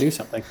 fucking do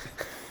something.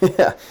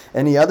 Yeah,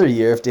 any other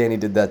year, if Danny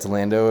did that to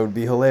Lando, it would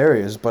be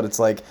hilarious. But it's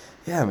like,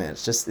 yeah, man,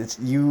 it's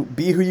you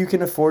be who you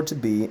can afford to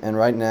be, and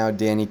right now,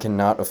 Danny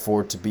cannot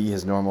afford to be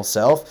his normal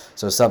self,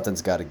 so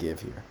something's got to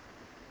give here.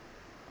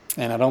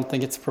 And I don't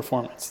think it's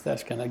performance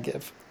that's going to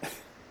give.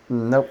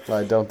 Nope,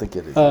 I don't think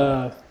it is.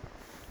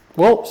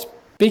 Well,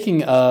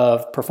 speaking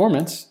of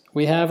performance,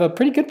 we have a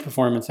pretty good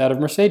performance out of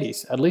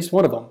Mercedes, at least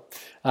one of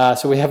them.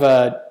 So we have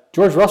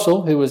George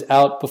Russell, who was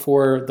out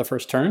before the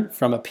first turn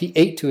from a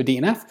P8 to a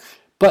DNF.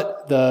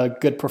 But the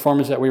good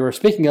performance that we were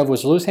speaking of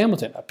was Lewis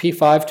Hamilton, a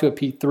P5 to a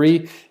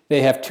P3.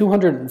 They have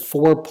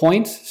 204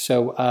 points,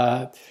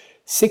 so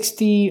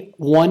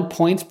 61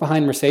 points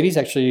behind Mercedes.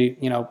 Actually,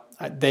 you know,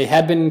 they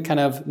had been kind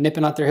of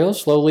nipping out their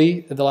heels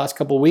slowly the last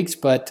couple of weeks,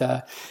 but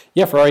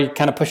yeah, Ferrari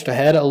kind of pushed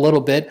ahead a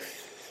little bit.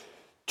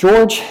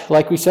 George,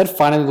 like we said,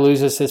 finally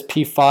loses his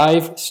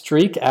P5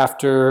 streak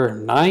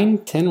after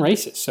 9-10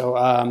 races.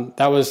 So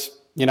that was,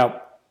 you know,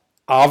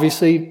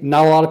 obviously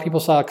not a lot of people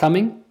saw it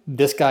coming.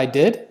 This guy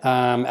did.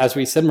 As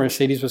we said,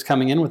 Mercedes was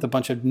coming in with a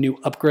bunch of new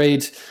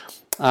upgrades.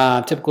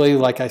 Typically,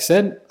 like I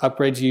said,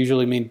 upgrades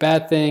usually mean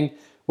bad thing,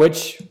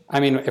 which, I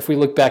mean, if we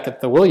look back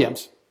at the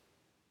Williams,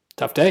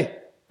 tough day.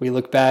 We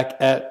look back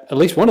at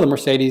least one of the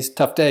Mercedes,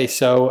 tough day.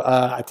 So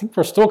I think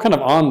we're still kind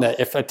of on that.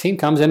 If a team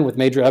comes in with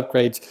major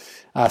upgrades,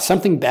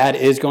 something bad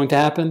is going to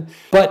happen.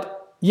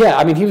 But yeah,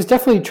 I mean, he was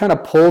definitely trying to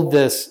pull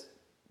this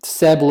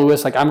Seb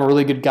Lewis, like, I'm a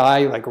really good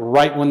guy, like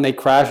right when they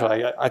crash.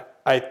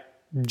 I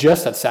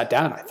just had sat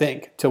down, I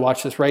think, to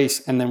watch this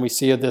race. And then we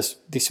see the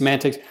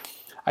semantics.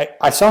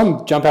 I saw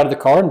him jump out of the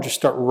car and just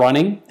start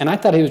running. And I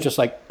thought he was just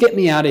like, get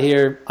me out of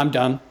here. I'm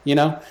done, you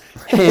know?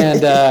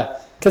 And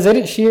because they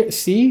didn't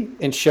see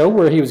and show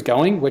where he was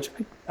going, which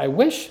I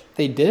wish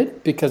they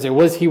did, because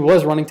he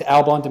was running to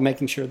Albon to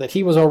making sure that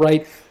he was all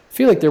right. I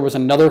feel like there was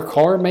another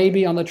car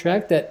maybe on the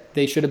track that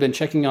they should have been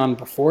checking on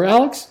before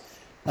Alex.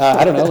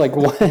 I don't know, like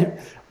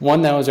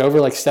one that was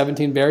over like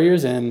 17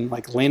 barriers and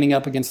like leaning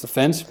up against the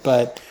fence.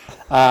 But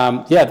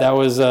yeah, that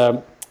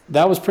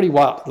was pretty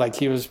wild. Like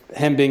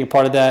him being a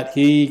part of that.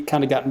 He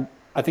kind of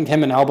I think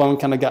him and Albon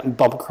kind of got in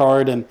bumper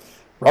card, and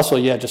Russell,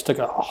 yeah, just took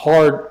a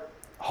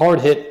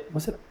hard hit.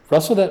 Was it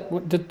Russell that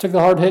took the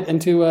hard hit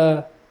into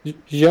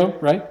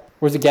Zhou, right?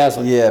 Or was it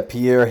Gasly? Yeah,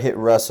 Pierre hit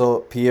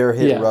Russell,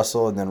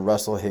 and then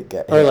Russell hit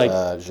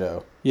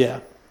Zhou.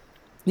 Yeah.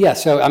 Yeah,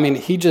 so, I mean,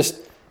 he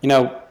just, you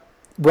know,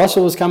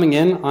 Russell was coming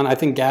in on, I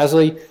think,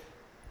 Gasly.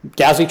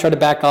 Gasly tried to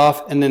back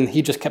off, and then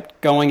he just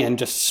kept going and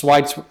just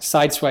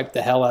sideswiped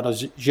the hell out of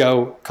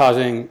Zhou,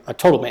 causing a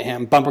total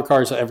mayhem, bumper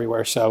cars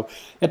everywhere. So,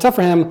 it's tough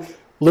for him.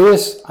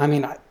 Lewis, I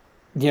mean,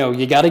 you know,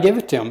 you got to give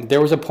it to him.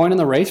 There was a point in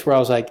the race where I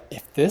was like,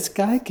 if this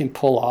guy can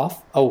pull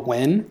off a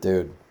win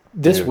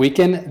this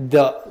weekend,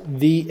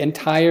 the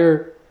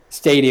entire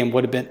stadium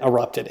would have been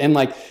erupted. And,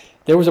 like,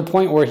 there was a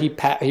point where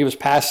he was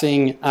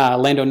passing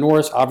Lando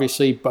Norris,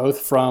 obviously both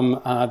from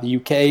the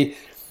UK.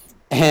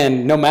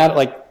 And no matter,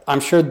 like, I'm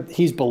sure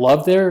he's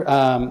beloved there,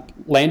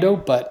 Lando,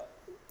 but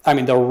I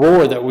mean, the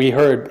roar that we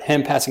heard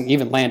him passing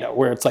even Lando,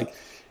 where it's like,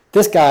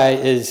 this guy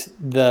is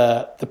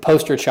the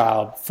poster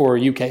child for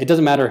UK. It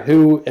doesn't matter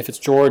who, if it's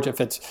George,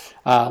 if it's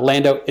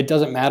Lando, it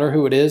doesn't matter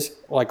who it is.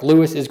 Like,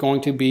 Lewis is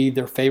going to be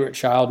their favorite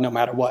child no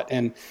matter what.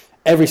 And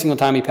every single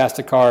time he passed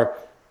a car,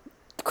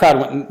 the crowd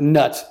went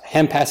nuts.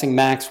 Him passing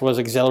Max was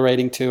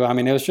exhilarating too. I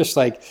mean, it was just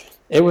like,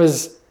 it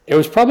was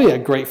probably a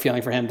great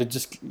feeling for him to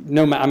just,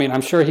 I mean,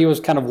 I'm sure he was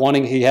kind of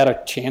wanting, he had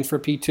a chance for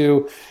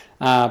P2,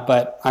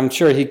 but I'm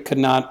sure he could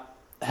not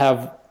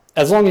have,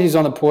 as long as he's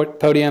on the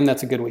podium,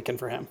 that's a good weekend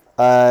for him.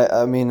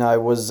 I mean, I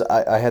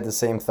had the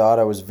same thought.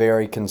 I was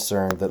very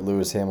concerned that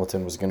Lewis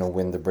Hamilton was going to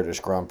win the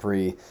British Grand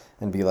Prix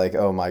and be like,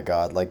 oh my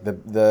God, like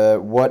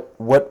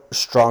what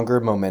stronger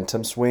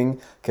momentum swing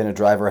can a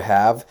driver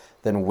have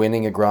than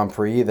winning a Grand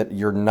Prix that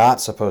you're not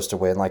supposed to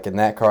win? Like in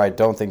that car, I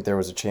don't think there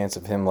was a chance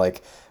of him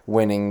like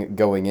winning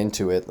going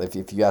into it.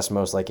 If you ask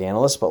most like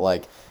analysts, but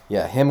like,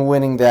 yeah, him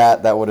winning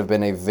that would have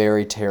been a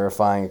very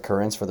terrifying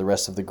occurrence for the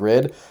rest of the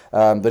grid.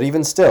 But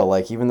even still,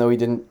 like even though he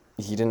didn't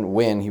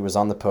win, he was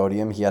on the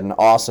podium. He had an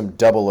awesome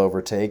double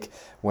overtake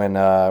when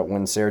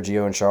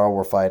Sergio and Charles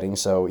were fighting.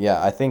 So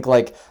yeah, I think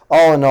like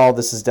all in all,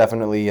 this is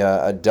definitely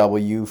a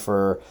W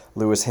for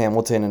Lewis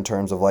Hamilton in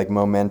terms of like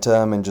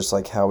momentum and just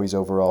like how he's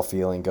overall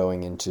feeling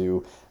going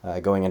into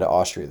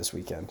Austria this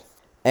weekend.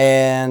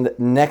 And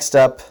next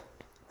up,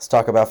 let's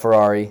talk about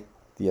Ferrari,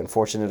 the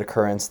unfortunate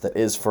occurrence that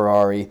is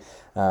Ferrari.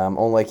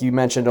 Like you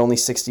mentioned, only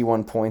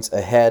 61 points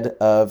ahead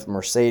of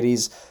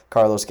Mercedes.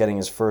 Carlos getting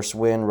his first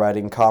win,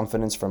 riding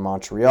confidence from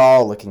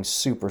Montreal, looking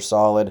super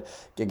solid.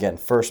 Again,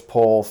 first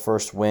pole,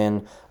 first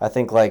win. I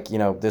think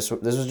this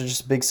was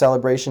just a big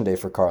celebration day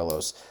for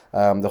Carlos.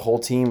 The whole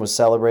team was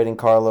celebrating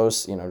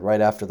Carlos,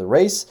 right after the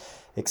race,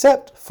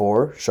 except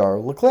for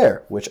Charles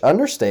Leclerc, which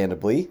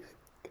understandably,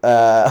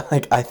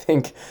 I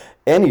think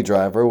any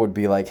driver would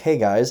be like, hey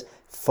guys,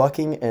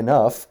 fucking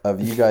enough of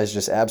you guys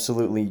just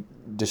absolutely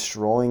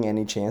destroying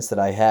any chance that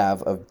I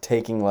have of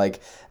taking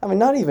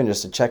not even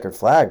just a checkered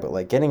flag, but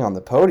like getting on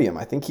the podium.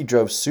 I think he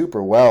drove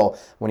super well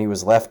when he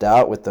was left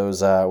out with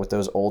those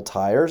old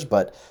tires,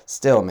 but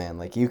still, man,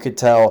 like you could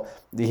tell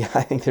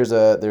I think there's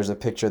a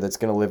picture that's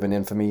going to live in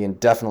infamy and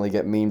definitely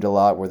get memed a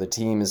lot where the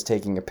team is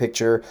taking a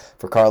picture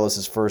for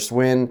Carlos's first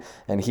win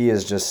and he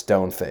is just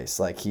stone faced.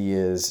 Like he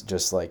is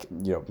just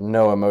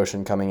no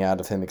emotion coming out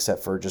of him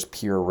except for just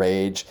pure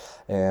rage,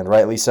 and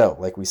rightly so,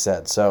 like we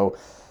said. So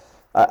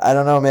I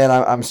don't know, man.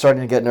 I'm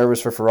starting to get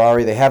nervous for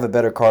Ferrari. They have a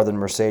better car than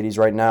Mercedes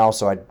right now,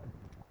 so I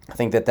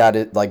think that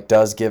it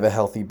does give a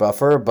healthy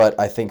buffer. But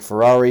I think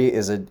Ferrari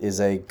is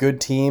a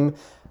good team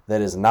that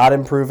is not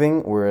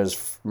improving,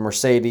 whereas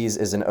Mercedes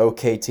is an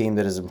okay team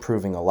that is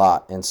improving a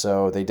lot. And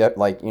so they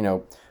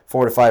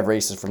 4 to 5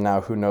 races from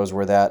now, who knows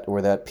where that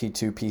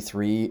P2,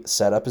 P3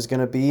 setup is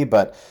going to be.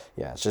 But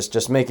yeah, it's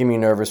just making me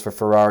nervous for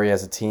Ferrari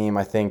as a team.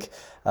 I think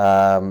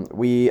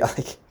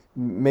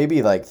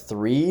maybe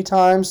 3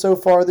 times so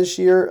far this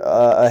year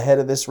ahead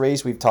of this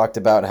race we've talked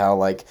about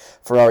how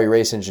Ferrari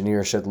race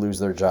engineers should lose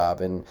their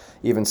job, and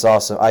even saw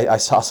I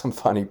saw some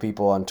funny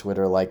people on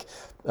Twitter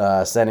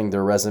sending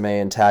their resume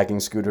and tagging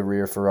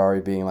Scuderia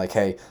Ferrari being like,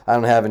 hey, I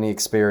don't have any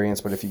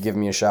experience, but if you give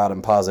me a shot,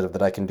 I'm positive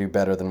that I can do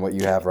better than what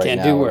you have right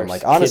now. Can't do worse.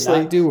 And I'm honestly,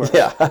 cannot do worse.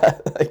 Yeah,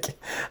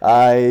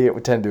 I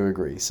tend to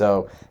agree.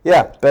 So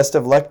yeah, best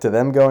of luck to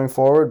them going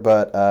forward,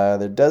 but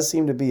there does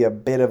seem to be a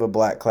bit of a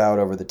black cloud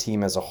over the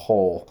team as a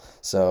whole.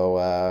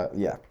 So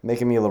yeah,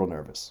 making me a little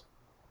nervous.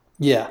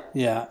 Yeah,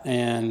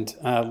 and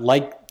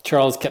like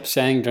Charles kept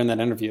saying during that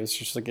interview, it's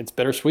just it's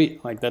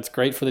bittersweet. That's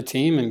great for the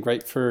team and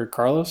great for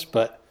Carlos,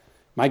 but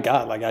my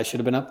God, I should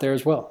have been up there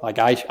as well.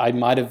 I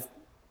might have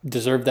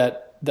deserved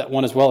that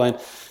one as well. And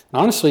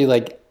honestly,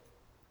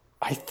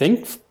 I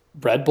think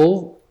Red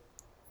Bull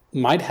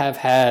might have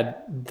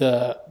had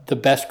the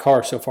best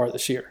car so far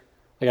this year.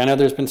 I know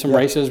there's been some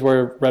races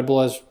where Red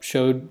Bull has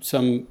showed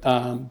some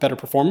better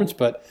performance,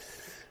 but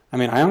I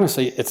mean,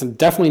 it's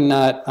definitely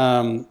not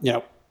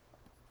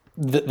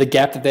the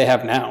gap that they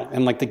have now,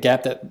 and the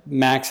gap that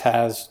Max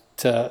has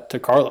to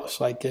Carlos.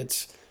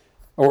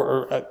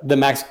 The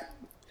Max.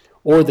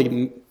 Or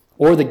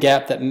the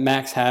gap that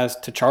Max has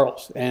to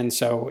Charles. And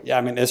so, yeah,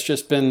 I mean,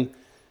 it's been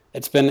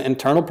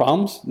internal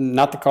problems,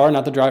 not the car,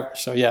 not the driver.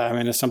 So, yeah, I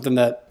mean, it's something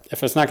that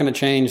if it's not going to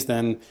change,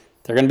 then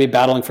they're going to be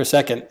battling for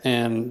second.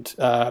 And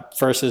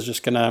first is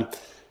just going to,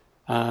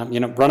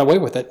 run away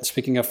with it.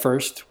 Speaking of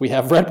first, we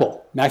have Red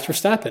Bull, Max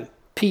Verstappen.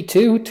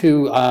 P2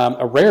 to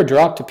a rare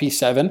drop to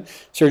P7.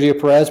 Sergio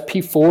Perez,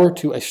 P4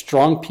 to a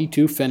strong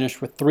P2 finish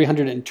with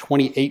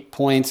 328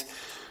 points.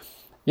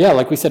 Yeah,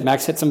 like we said,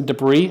 Max hit some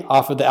debris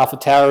off of the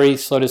AlphaTauri,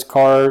 slowed his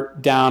car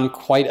down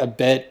quite a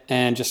bit,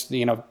 and just,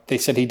 they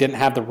said he didn't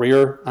have the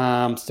rear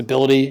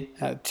stability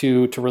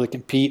to really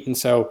compete, and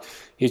so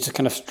he's just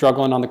kind of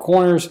struggling on the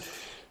corners.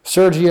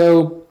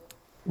 Sergio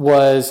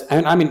was,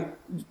 and I mean,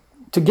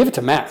 to give it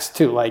to Max,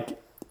 too,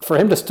 for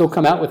him to still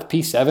come out with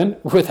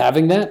P7 with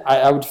having that,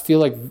 I would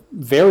feel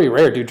very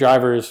rare do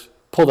drivers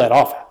pull that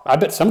off. I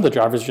bet some of the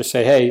drivers just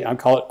say, hey, I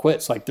call it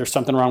quits. There's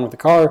something wrong with the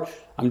car.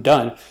 I'm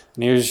done.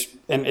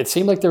 And it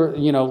seemed like there,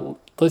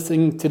 the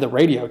listening to the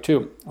radio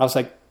too. I was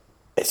like,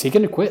 is he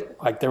going to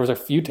quit? Like there was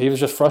he was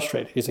just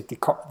frustrated. He's like,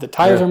 the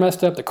tires are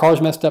messed up, the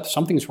car's messed up,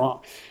 something's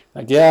wrong.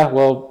 Like, yeah,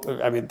 well,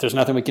 I mean, there's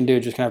nothing we can do.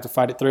 Just going to have to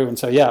fight it through. And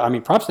so, yeah, I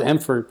mean, props to him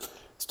for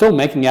still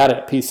making at it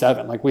at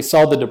P7. Like we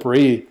saw the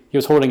debris. He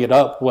was holding it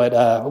up.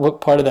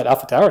 What part of that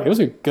Alpha Tower? It was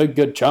a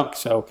good chunk.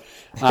 So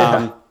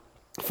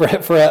for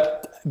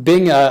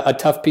being a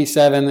tough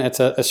P7, it's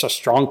a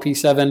strong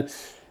P7.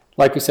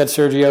 Like we said,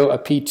 Sergio, a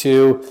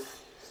P2.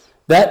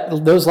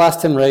 Those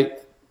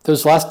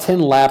last 10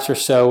 laps or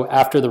so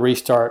after the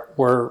restart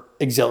were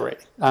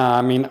exhilarating.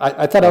 I mean,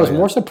 I thought I was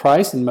more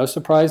surprised and most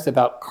surprised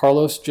about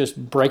Carlos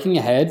just breaking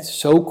ahead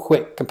so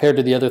quick compared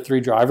to the other 3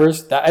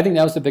 drivers. I think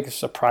that was the biggest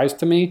surprise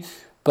to me.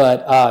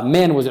 But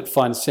man, was it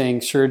fun seeing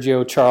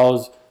Sergio,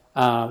 Charles,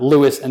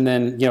 Lewis, and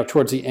then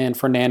towards the end,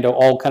 Fernando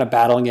all kind of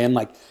battling in.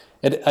 Like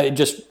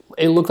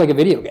it looked like a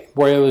video game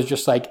where it was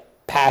just like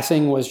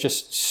passing was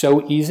just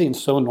so easy and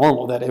so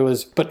normal that it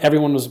was. But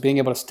everyone was being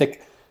able to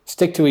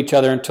stick to each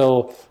other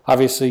until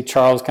obviously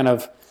Charles kind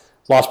of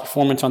lost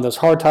performance on those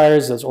hard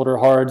tires, those older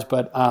hards.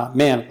 But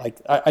man, like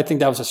I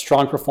think that was a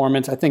strong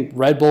performance. I think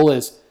Red Bull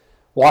is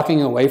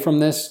walking away from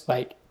this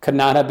like could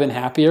not have been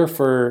happier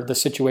for the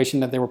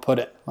situation that they were put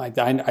in. Like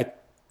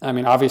I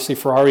mean, obviously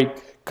Ferrari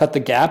cut the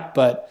gap,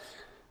 but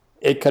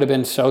it could have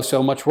been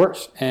so much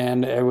worse.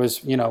 And it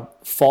was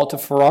fault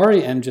of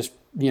Ferrari and just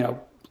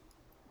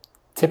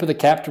tip of the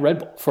cap to Red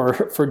Bull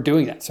for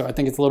doing that. So I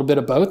think it's a little bit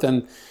of both.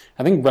 And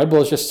I think Red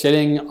Bull is just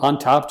sitting on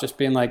top, just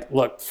being like,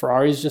 look,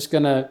 Ferrari's just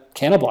going to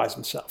cannibalize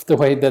himself the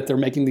way that they're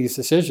making these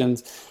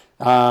decisions.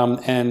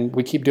 And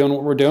we keep doing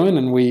what we're doing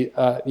and we,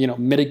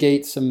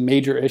 mitigate some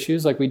major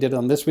issues like we did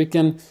on this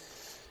weekend.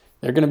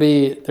 They're going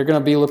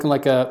to be looking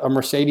like a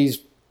Mercedes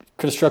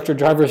Constructor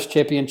Drivers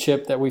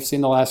Championship that we've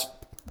seen the last,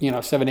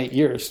 7-8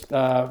 years,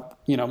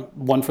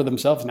 won for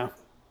themselves now.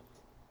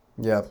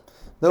 Yeah.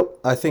 Nope.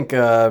 I think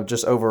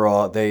just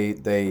overall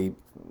they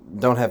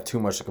don't have too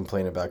much to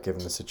complain about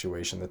given the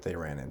situation that they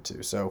ran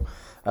into. So,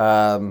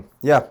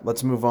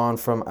 let's move on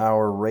from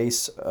our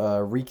race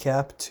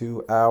recap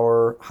to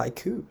our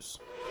haikus.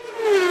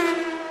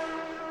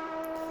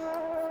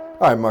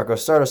 All right, Marco,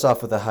 start us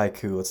off with a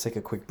haiku. Let's take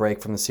a quick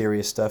break from the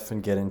serious stuff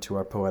and get into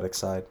our poetic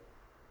side.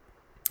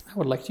 I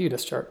would like you to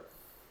start.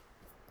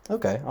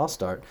 Okay, I'll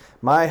start.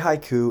 My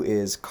haiku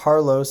is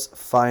Carlos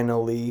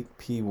finally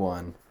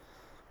P1.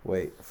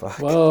 Wait, fuck.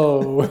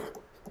 Whoa,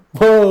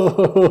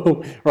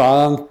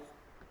 wrong.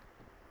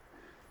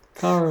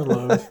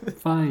 Carlos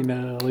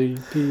finally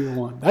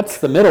P1. That's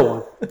the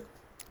middle one.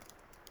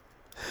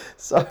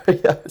 Sorry.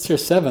 It's your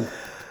 7.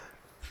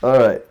 All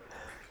right.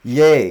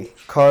 Yay,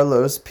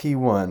 Carlos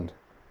P1.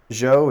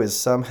 Joe is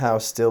somehow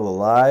still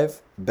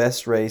alive.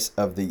 Best race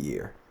of the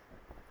year.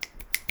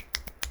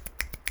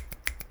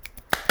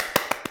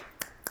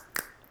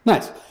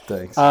 Nice.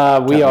 Thanks.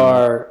 We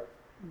are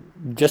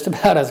just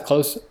about as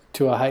close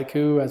to a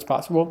haiku as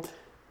possible.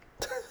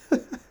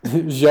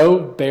 Joe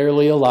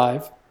barely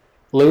alive.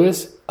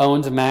 Lewis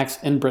owns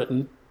Max in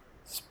Britain.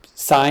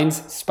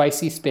 Signs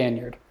Spicy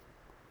Spaniard.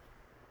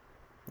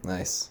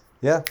 Nice.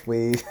 Yeah,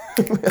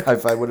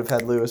 if I would have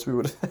had Lewis, we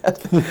would have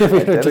had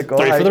identical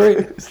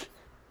haikus.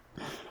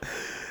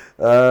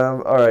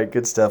 All right,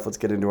 good stuff. Let's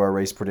get into our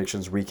race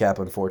predictions recap,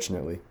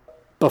 unfortunately.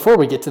 Before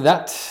we get to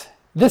that,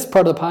 this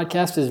part of the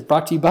podcast is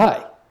brought to you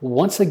by,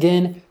 once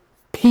again,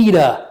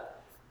 PETA.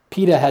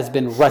 PETA has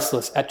been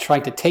restless at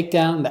trying to take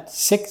down that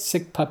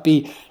sick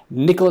puppy,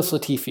 Nicholas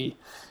Latifi.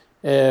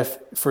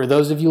 For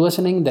those of you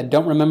listening that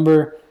don't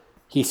remember,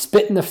 he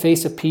spit in the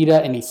face of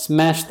PETA and he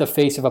smashed the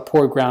face of a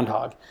poor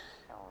groundhog.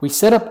 We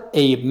set up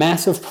a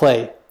massive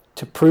play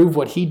to prove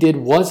what he did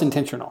was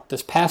intentional.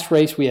 This past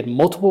race, we had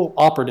multiple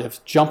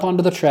operatives jump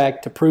onto the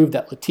track to prove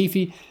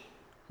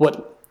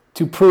what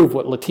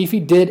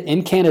Latifi did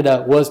in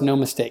Canada was no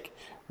mistake.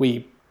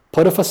 We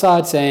put a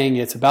facade saying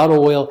it's about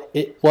oil.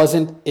 It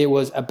wasn't. It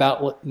was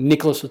about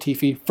Nicholas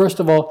Latifi.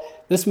 First of all,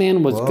 this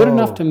man was good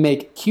enough to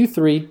make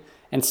Q3.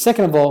 And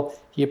second of all,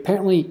 he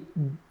apparently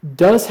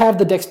does have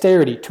the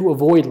dexterity to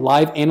avoid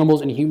live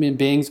animals and human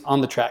beings on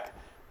the track.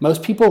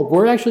 Most people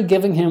were actually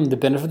giving him the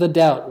benefit of the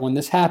doubt when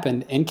this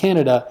happened in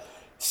Canada,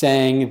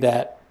 saying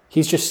that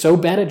he's just so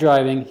bad at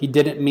driving, he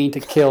didn't mean to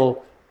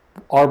kill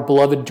our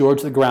beloved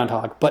George the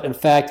Groundhog. But in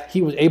fact,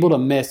 he was able to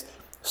miss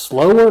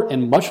slower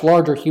and much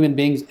larger human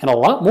beings, and a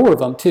lot more of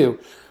them too.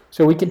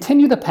 So we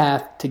continue the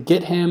path to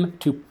get him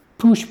to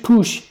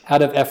push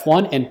out of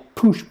F1 and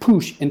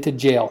push into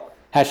jail.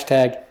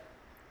 Hashtag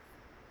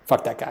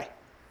fuck that guy.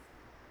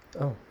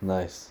 Oh,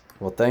 nice.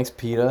 Well, thanks,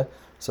 PETA.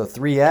 So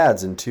 3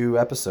 ads in 2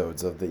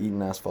 episodes of the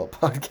Eaton Asphalt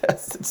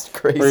podcast. It's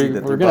crazy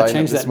that we're going to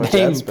change that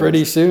name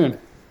pretty soon.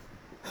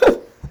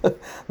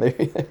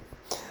 Maybe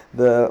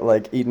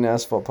the Eaton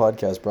Asphalt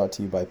podcast brought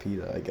to you by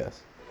PETA, I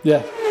guess.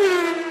 Yeah.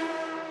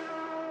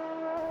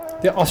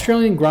 The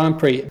Australian Grand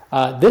Prix.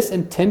 This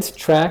intense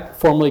track,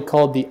 formerly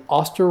called the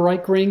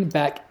Oostenrijkring,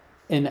 back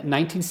in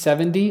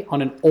 1970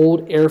 on an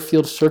old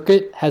airfield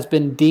circuit, has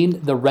been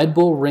deemed the Red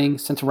Bull Ring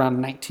since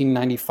around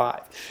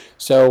 1995.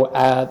 So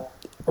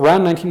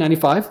around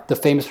 1995, the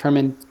famous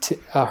Herman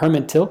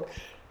Tilke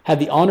had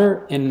the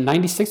honor in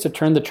 96 to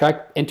turn the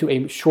track into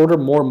a shorter,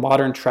 more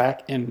modern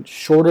track, and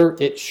shorter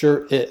it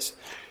sure is.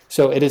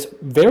 So it is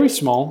very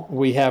small.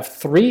 We have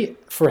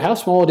for how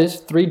small it is,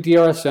 3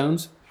 DRS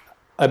zones,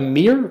 a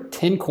mere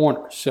 10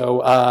 corners.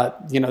 So,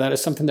 that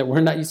is something that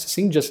we're not used to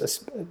seeing,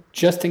 just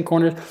 10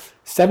 corners,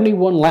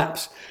 71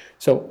 laps.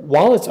 So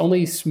while it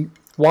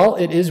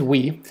is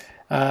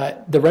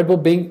the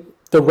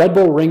Red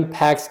Bull Ring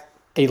packs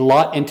a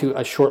lot into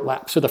a short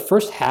lap. So the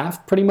first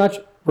half pretty much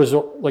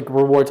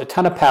rewards a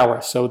ton of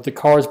power. So the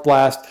cars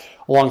blast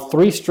along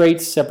 3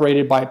 straights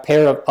separated by a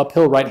pair of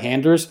uphill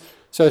right-handers.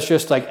 So it's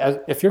just like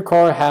if your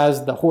car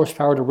has the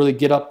horsepower to really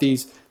get up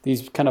these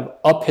kind of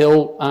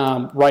uphill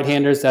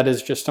right-handers, that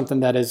is just something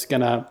that is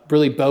going to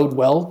really bode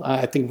well.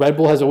 I think Red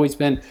Bull has always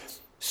been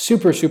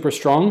super, super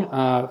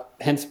strong,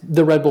 hence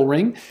the Red Bull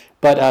Ring,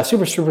 but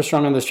super, super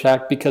strong on this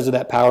track because of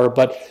that power.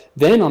 But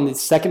then on the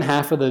second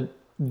half of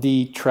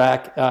the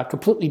track,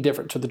 completely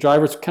different. So the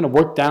drivers kind of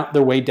work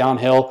their way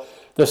downhill.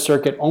 The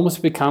circuit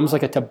almost becomes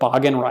like a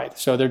toboggan ride.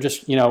 So they're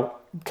just,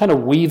 kind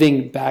of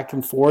weaving back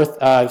and forth,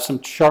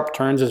 some sharp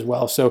turns as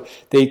well. So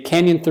they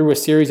canyon through a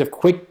series of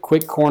quick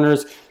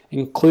corners,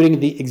 including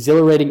the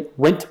exhilarating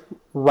Rindt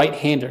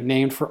right-hander,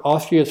 named for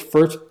Austria's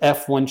first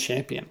F1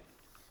 champion.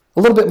 A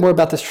little bit more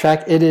about this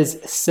track. It is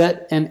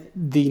set in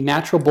the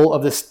natural bowl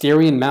of the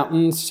Styrian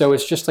Mountains, so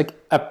it's just like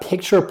a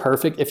picture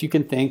perfect if you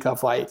can think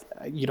of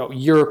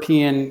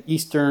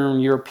Eastern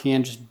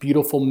European, just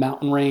beautiful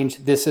mountain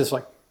range. This is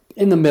like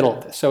in the middle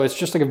of this, so it's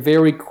just like a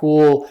very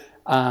cool,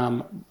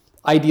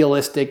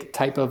 idealistic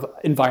type of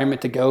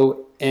environment to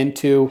go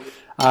into.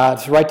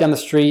 It's right down the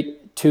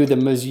street to the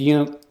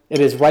museum. It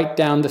is right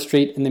down the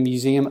street in the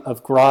Museum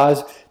of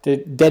Graz,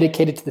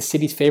 dedicated to the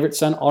city's favorite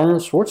son,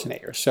 Arnold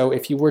Schwarzenegger. So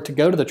if you were to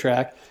go to the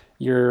track,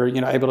 you're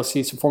able to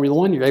see some Formula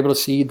One. You're able to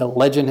see the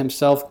legend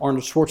himself,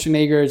 Arnold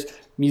Schwarzenegger's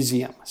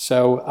museum.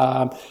 So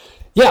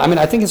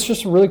I think it's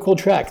just a really cool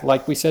track.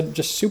 Like we said,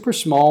 just super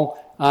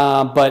small,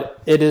 but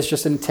it is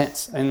just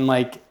intense. And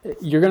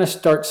you're going to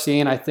start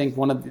seeing, I think,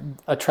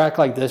 a track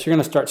like this, you're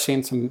going to start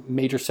seeing some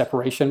major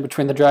separation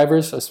between the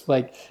drivers. So it's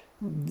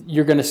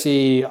you're going to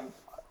see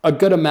a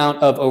good amount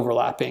of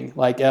overlapping,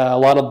 a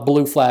lot of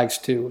blue flags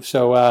too.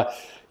 So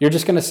you're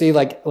just going to see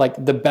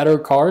the better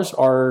cars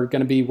are going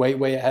to be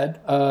way ahead.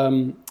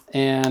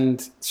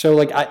 And so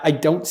I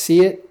don't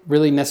see it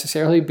really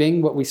necessarily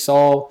being what we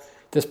saw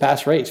this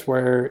past race,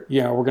 where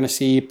we're going to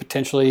see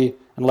potentially,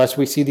 unless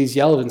we see these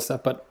yellows and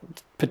stuff, but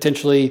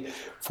potentially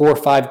 4 or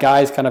 5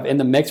 guys kind of in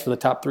the mix for the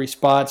top 3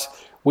 spots.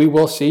 We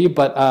will see.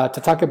 But to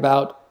talk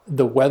about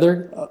the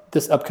weather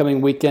this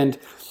upcoming weekend,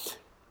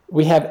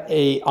 we have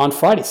on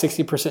Friday,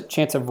 60%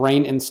 chance of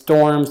rain and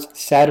storms.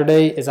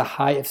 Saturday is a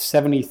high of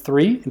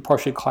 73 and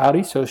partially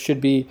cloudy, so it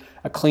should be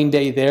a clean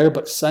day there.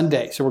 But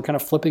Sunday, so we're kind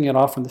of flipping it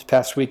off from this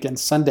past weekend.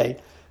 Sunday,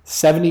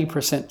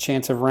 70%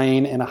 chance of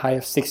rain and a high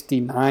of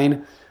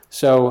 69.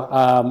 So,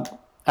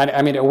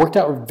 it worked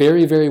out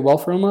very, very well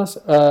for us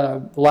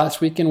last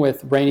weekend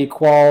with rainy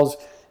quals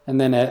and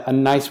then a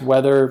nice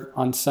weather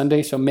on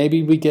Sunday. So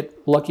maybe we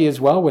get lucky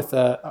as well with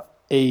a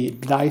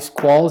nice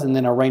quals and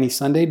then a rainy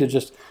Sunday to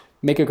just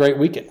make a great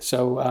weekend.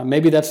 So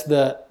maybe that's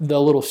the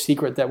little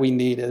secret that we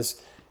need,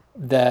 is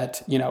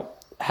that,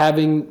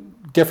 having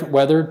different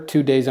weather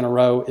 2 days in a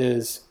row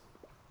is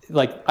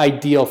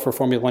ideal for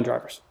Formula One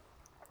drivers.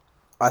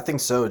 I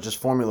think so. Just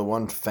Formula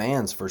One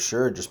fans for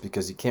sure, just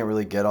because you can't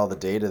really get all the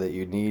data that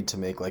you need to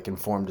make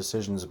informed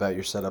decisions about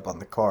your setup on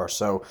the car.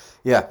 So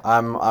yeah,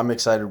 I'm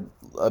excited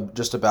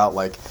just about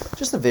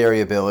just the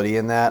variability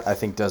in that. I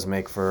think does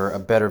make for a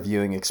better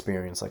viewing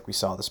experience, like we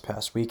saw this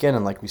past weekend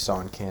and like we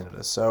saw in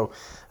Canada. So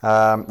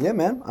yeah,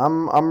 man,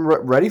 I'm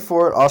ready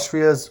for it.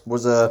 Austria's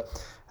was I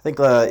think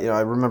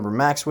I remember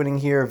Max winning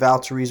here,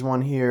 Valtteri's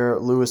won here,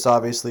 Lewis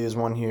obviously has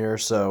won here.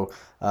 So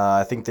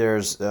I think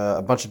there's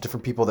a bunch of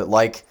different people that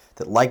like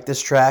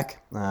this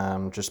track.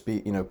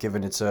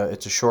 Given it's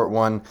a short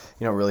one,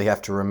 you don't really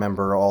have to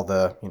remember all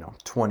the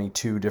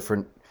 22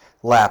 different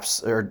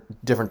laps or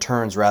different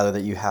turns rather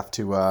that you have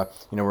to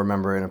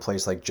remember in a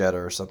place like Jeddah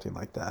or something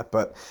like that.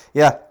 But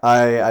yeah,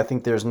 I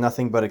think there's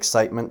nothing but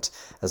excitement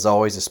as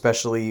always,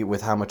 especially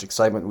with how much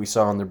excitement we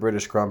saw in the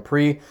British Grand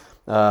Prix.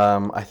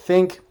 I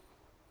think,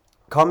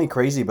 call me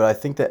crazy, but I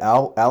think that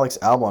Alex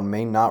Albon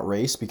may not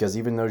race, because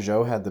even though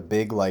Zhou had the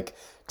big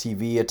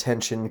TV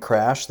attention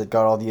crash that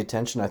got all the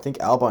attention, I think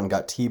Albon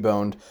got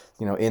T-boned,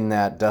 in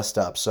that dust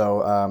up.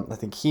 So I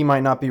think he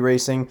might not be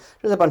racing.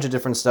 There's a bunch of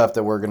different stuff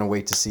that we're going to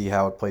wait to see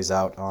how it plays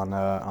out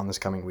on this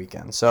coming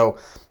weekend. So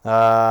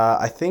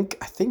I think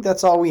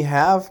that's all we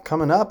have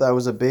coming up. That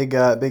was a big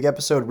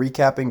episode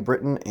recapping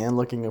Britain and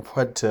looking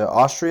ahead to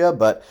Austria.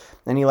 But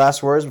any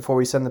last words before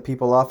we send the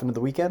people off into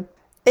the weekend?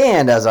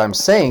 And as I'm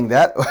saying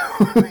that,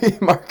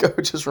 Marco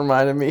just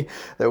reminded me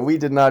that we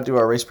did not do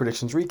our race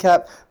predictions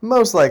recap,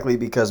 most likely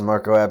because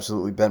Marco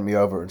absolutely bent me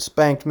over and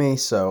spanked me.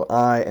 So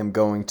I am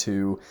going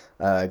to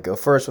go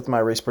first with my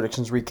race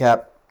predictions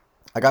recap.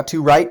 I got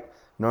 2 right.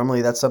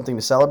 Normally that's something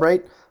to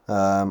celebrate.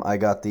 I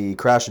got the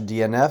crash of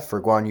DNF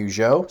for Guan Yu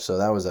Zhou, so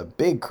that was a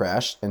big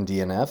crash in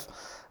DNF.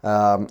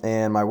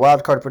 And my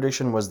wild card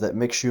prediction was that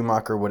Mick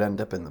Schumacher would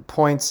end up in the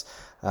points.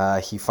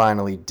 He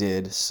finally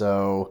did.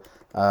 So,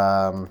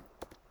 yeah,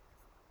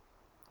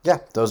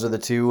 those are the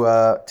two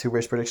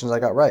race predictions I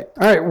got right.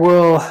 All right,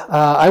 well,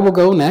 I will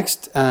go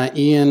next.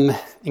 Ian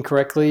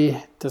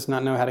incorrectly does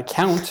not know how to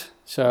count,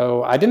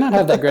 so I did not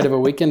have that great of a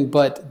weekend,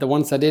 but the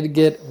ones I did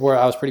get were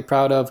I was pretty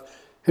proud of.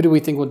 Who do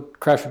we think would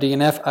crash for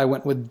DNF? I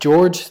went with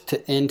George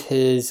to end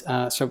his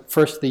so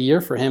first of the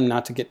year for him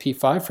not to get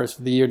P5, first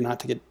of the year not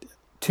to get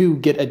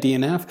a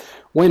DNF.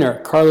 Winner,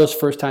 Carlos,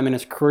 first time in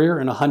his career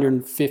in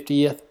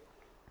 150th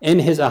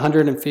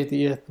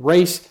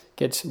race,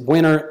 gets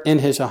winner in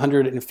his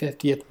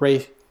 150th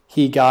race.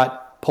 He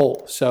got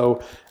pole.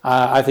 So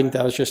I think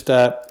that was just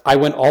I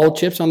went all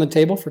chips on the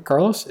table for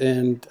Carlos,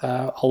 and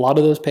a lot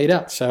of those paid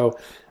out. So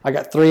I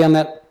got 3 on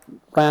that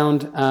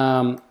round.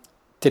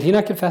 Did he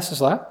not get fastest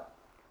lap?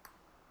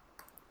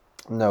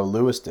 No,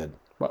 Lewis did.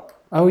 Well,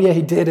 oh yeah,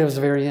 he did. It was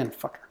the very end.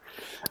 Fucker.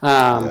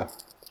 Yeah.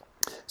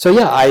 So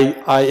yeah,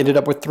 I ended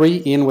up with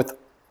 3, Ian with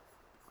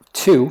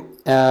 2,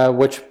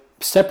 which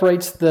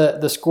separates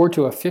the score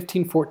to a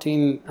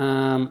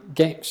 15-14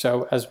 game.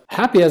 So as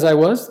happy as I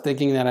was,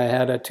 thinking that I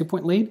had a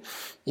 2-point lead,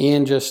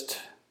 Ian just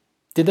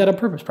did that on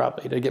purpose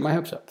probably to get my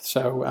hopes up.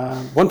 So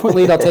 1-point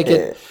lead, I'll take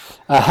it.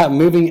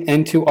 Moving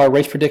into our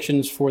race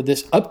predictions for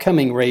this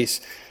upcoming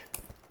race.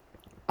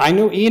 I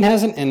know Ian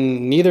hasn't,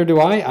 and neither do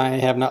I. I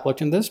have not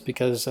looked into this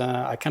because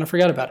I kind of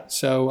forgot about it.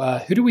 So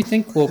who do we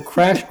think will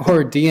crash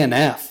or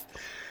DNF?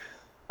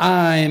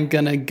 I'm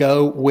going to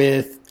go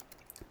with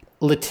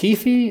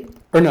Latifi.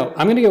 Or no,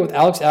 I'm going to go with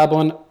Alex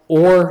Albon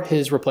or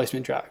his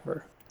replacement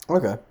driver.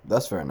 Okay,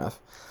 that's fair enough.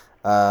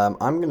 I'm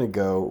going to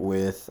go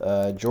with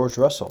George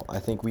Russell. I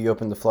think we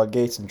opened the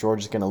floodgates, and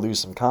George is going to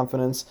lose some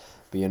confidence,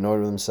 be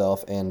annoyed with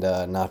himself, and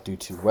not do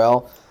too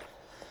well.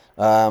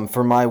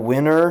 For my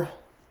winner,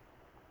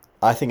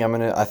 I think I'm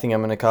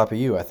gonna copy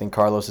you. I think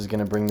Carlos is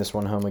gonna bring this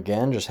one home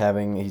again.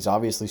 He's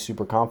obviously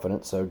super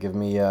confident, so give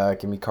me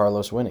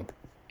Carlos winning.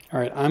 All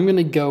right, I'm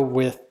gonna go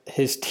with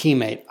his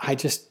teammate.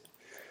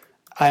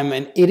 I'm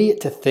an idiot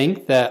to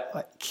think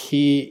that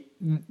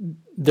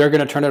they're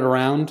gonna turn it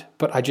around,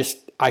 but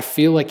I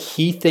feel like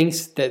he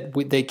thinks that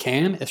they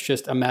can. It's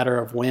just a matter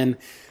of when.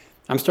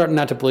 I'm starting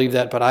not to believe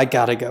that, but I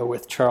gotta go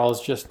with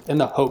Charles just in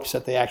the hopes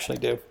that they actually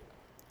do.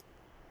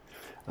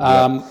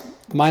 Yep.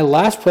 My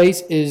last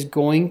place is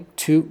going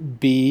to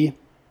be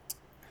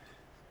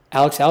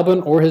Alex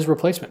Albon or his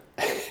replacement.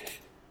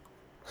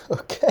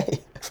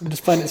 Okay. I'm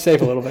just playing it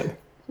safe a little bit.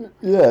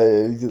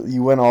 Yeah,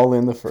 you went all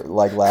in the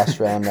last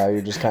round. Now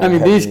you're just kind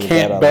of. These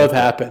can't both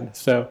happen,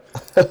 so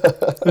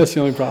that's the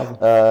only problem.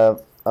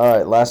 All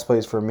right, last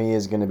place for me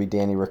is going to be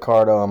Danny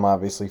Ricciardo. I'm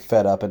obviously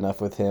fed up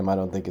enough with him. I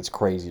don't think it's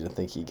crazy to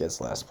think he gets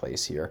last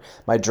place here.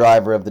 My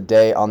driver of the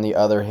day, on the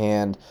other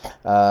hand,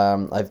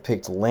 I've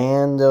picked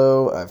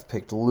Lando. I've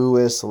picked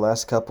Lewis the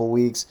last couple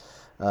weeks.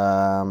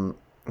 For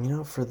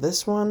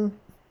this one,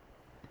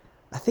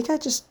 I think I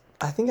just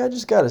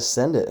got to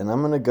send it, and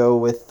I'm going to go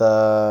with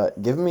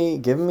give me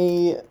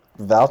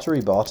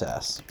Valtteri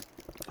Bottas.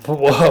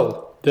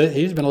 Whoa,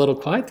 he's been a little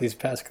quiet these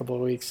past couple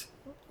of weeks.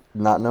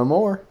 Not no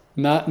more.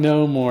 Not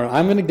no more.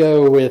 I'm going to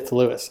go with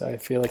Lewis. I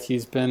feel like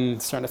he's been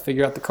starting to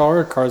figure out the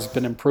car. Car's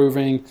been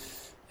improving,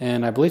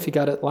 and I believe he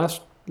got it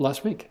last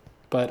week.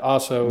 But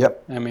also,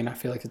 yep. I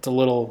feel like it's a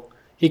little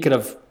 – he could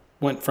have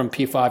went from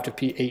P5 to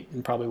P8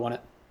 and probably won it.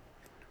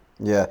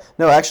 Yeah.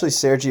 No, actually,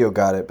 Sergio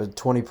got it, but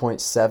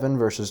 20.7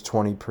 versus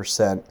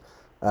 20%.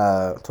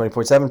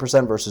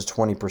 20.7% versus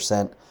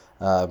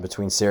 20%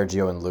 between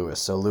Sergio and Lewis.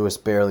 So Lewis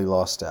barely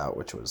lost out,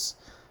 which was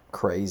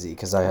crazy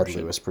because I had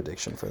Lewis'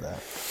 prediction for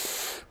that.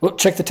 Well,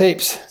 check the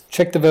tapes.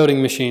 Check the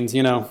voting machines,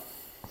 We've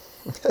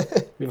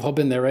all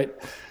been there, right?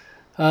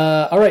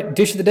 All right,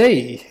 Dish of the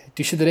Day.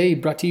 Dish of the Day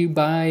brought to you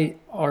by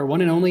our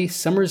one and only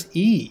Summer's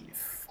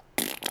Eve.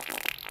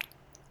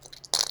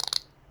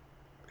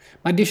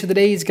 My dish of the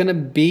day is going to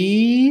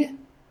be...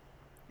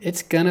 I'm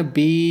going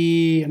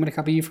to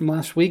copy you from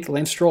last week,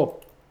 Lance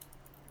Stroll.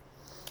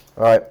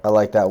 All right, I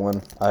like that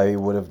one. I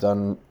would have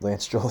done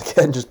Lance Stroll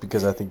again just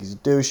because I think he's a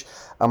douche.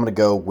 I'm going to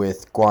go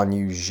with Guan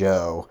Yu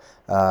Zhou.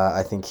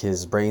 I think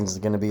his brain's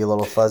going to be a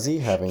little fuzzy,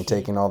 having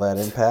taken all that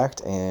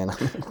impact, and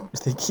I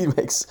think he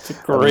makes a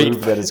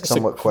move that is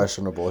somewhat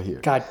questionable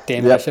here. God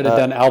damn it, yep, I should have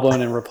done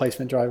Albon and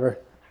replacement driver.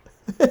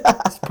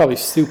 It's probably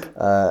soup.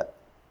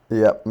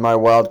 My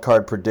wild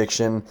card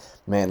prediction,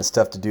 man, it's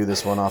tough to do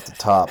this one off the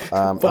top.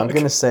 I'm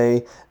going to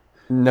say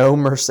no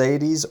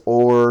Mercedes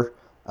or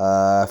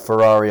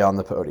Ferrari on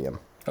the podium.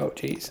 Oh,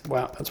 geez.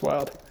 Wow, that's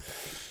wild.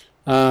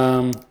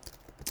 I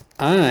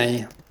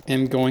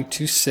am going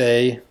to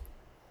say...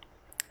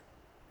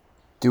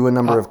 Do a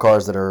number of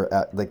cars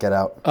that get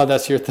out. Oh,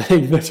 that's your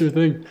thing. That's your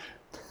thing.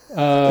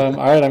 All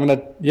right, I'm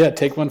going to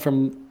take one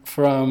from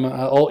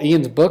old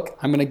Ian's book.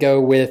 I'm going to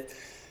go with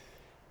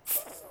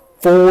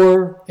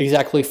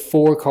exactly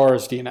four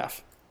cars DNF.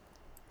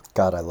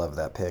 God, I love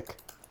that pick.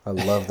 I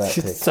love that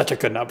pick. Such a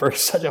good number.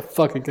 Such a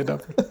fucking good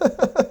number.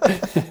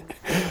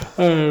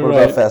 What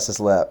about fastest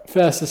lap?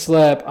 Fastest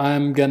lap,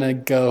 I'm gonna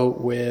go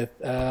with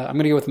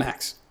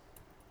Max.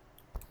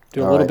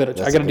 Do a little bit of.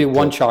 I got to do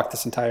one chalk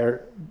this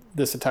entire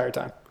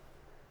time.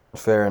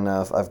 Fair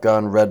enough. I've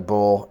gone Red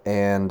Bull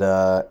and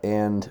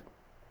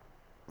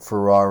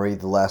Ferrari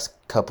the last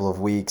couple of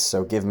weeks.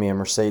 So give me a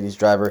Mercedes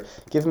driver.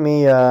 Give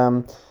me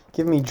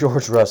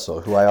George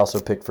Russell, who I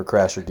also picked for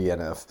Crash or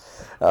DNF.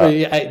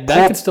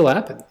 That could still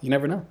happen. You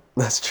never know.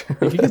 That's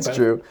true. That's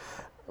true.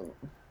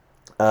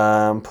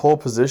 Pole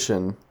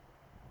position.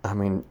 I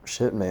mean,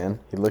 shit, man.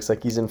 He looks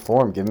like he's in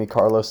form. Give me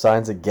Carlos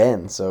Sainz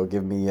again. So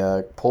give me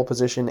pole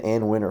position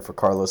and winner for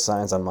Carlos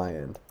Sainz on my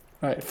end.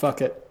 All right, fuck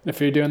it.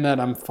 If you're doing that,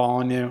 I'm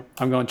following you.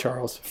 I'm going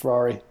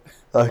Ferrari.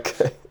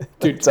 Okay.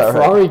 Dude,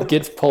 Ferrari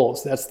gets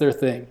poles. That's their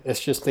thing. It's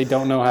just they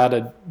don't know how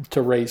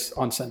to race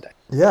on Sunday.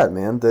 Yeah,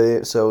 man.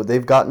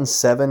 They've gotten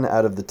 7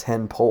 out of the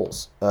 10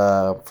 poles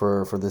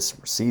for this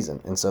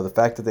season, and so the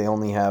fact that they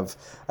only have,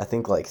 I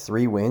think, like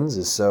 3 wins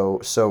is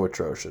so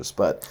atrocious.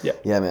 But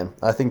yeah, man.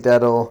 I think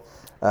that'll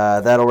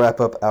wrap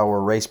up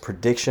our race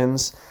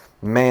predictions.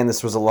 Man,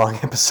 this was a long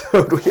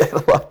episode. We had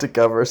a lot to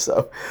cover,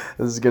 so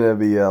this is going to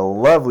be a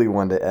lovely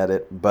one to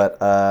edit. But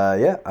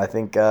yeah, I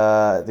think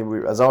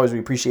as always, we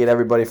appreciate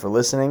everybody for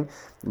listening.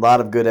 A lot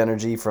of good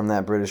energy from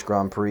that British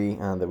Grand Prix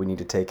that we need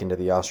to take into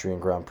the Austrian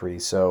Grand Prix.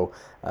 So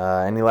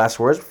any last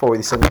words before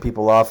we send the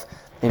people off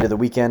into the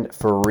weekend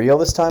for real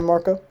this time,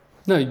 Marco?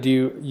 No,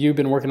 you've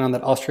been working on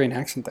that Austrian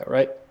accent though,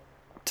 right?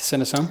 To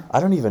send us home? I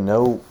don't even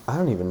know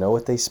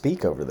what they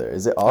speak over there.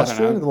 Is it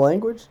Austrian, the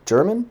language?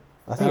 German?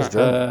 I think it's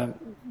German.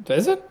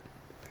 Is it?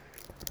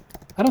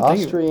 I don't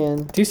Austrian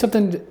think. Do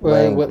something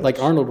what like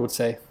Arnold would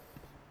say.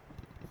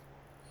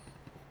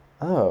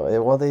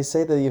 Oh, well, they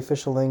say that the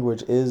official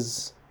language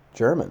is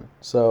German.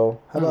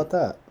 So how about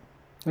that?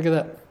 Look at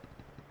that.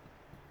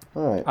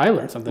 All right. I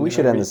learned something. We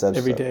should end this episode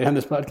every day on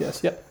this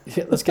podcast.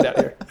 Yeah. Let's get out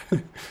of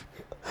here.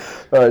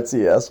 All right. See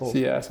you, assholes.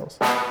 See you, assholes.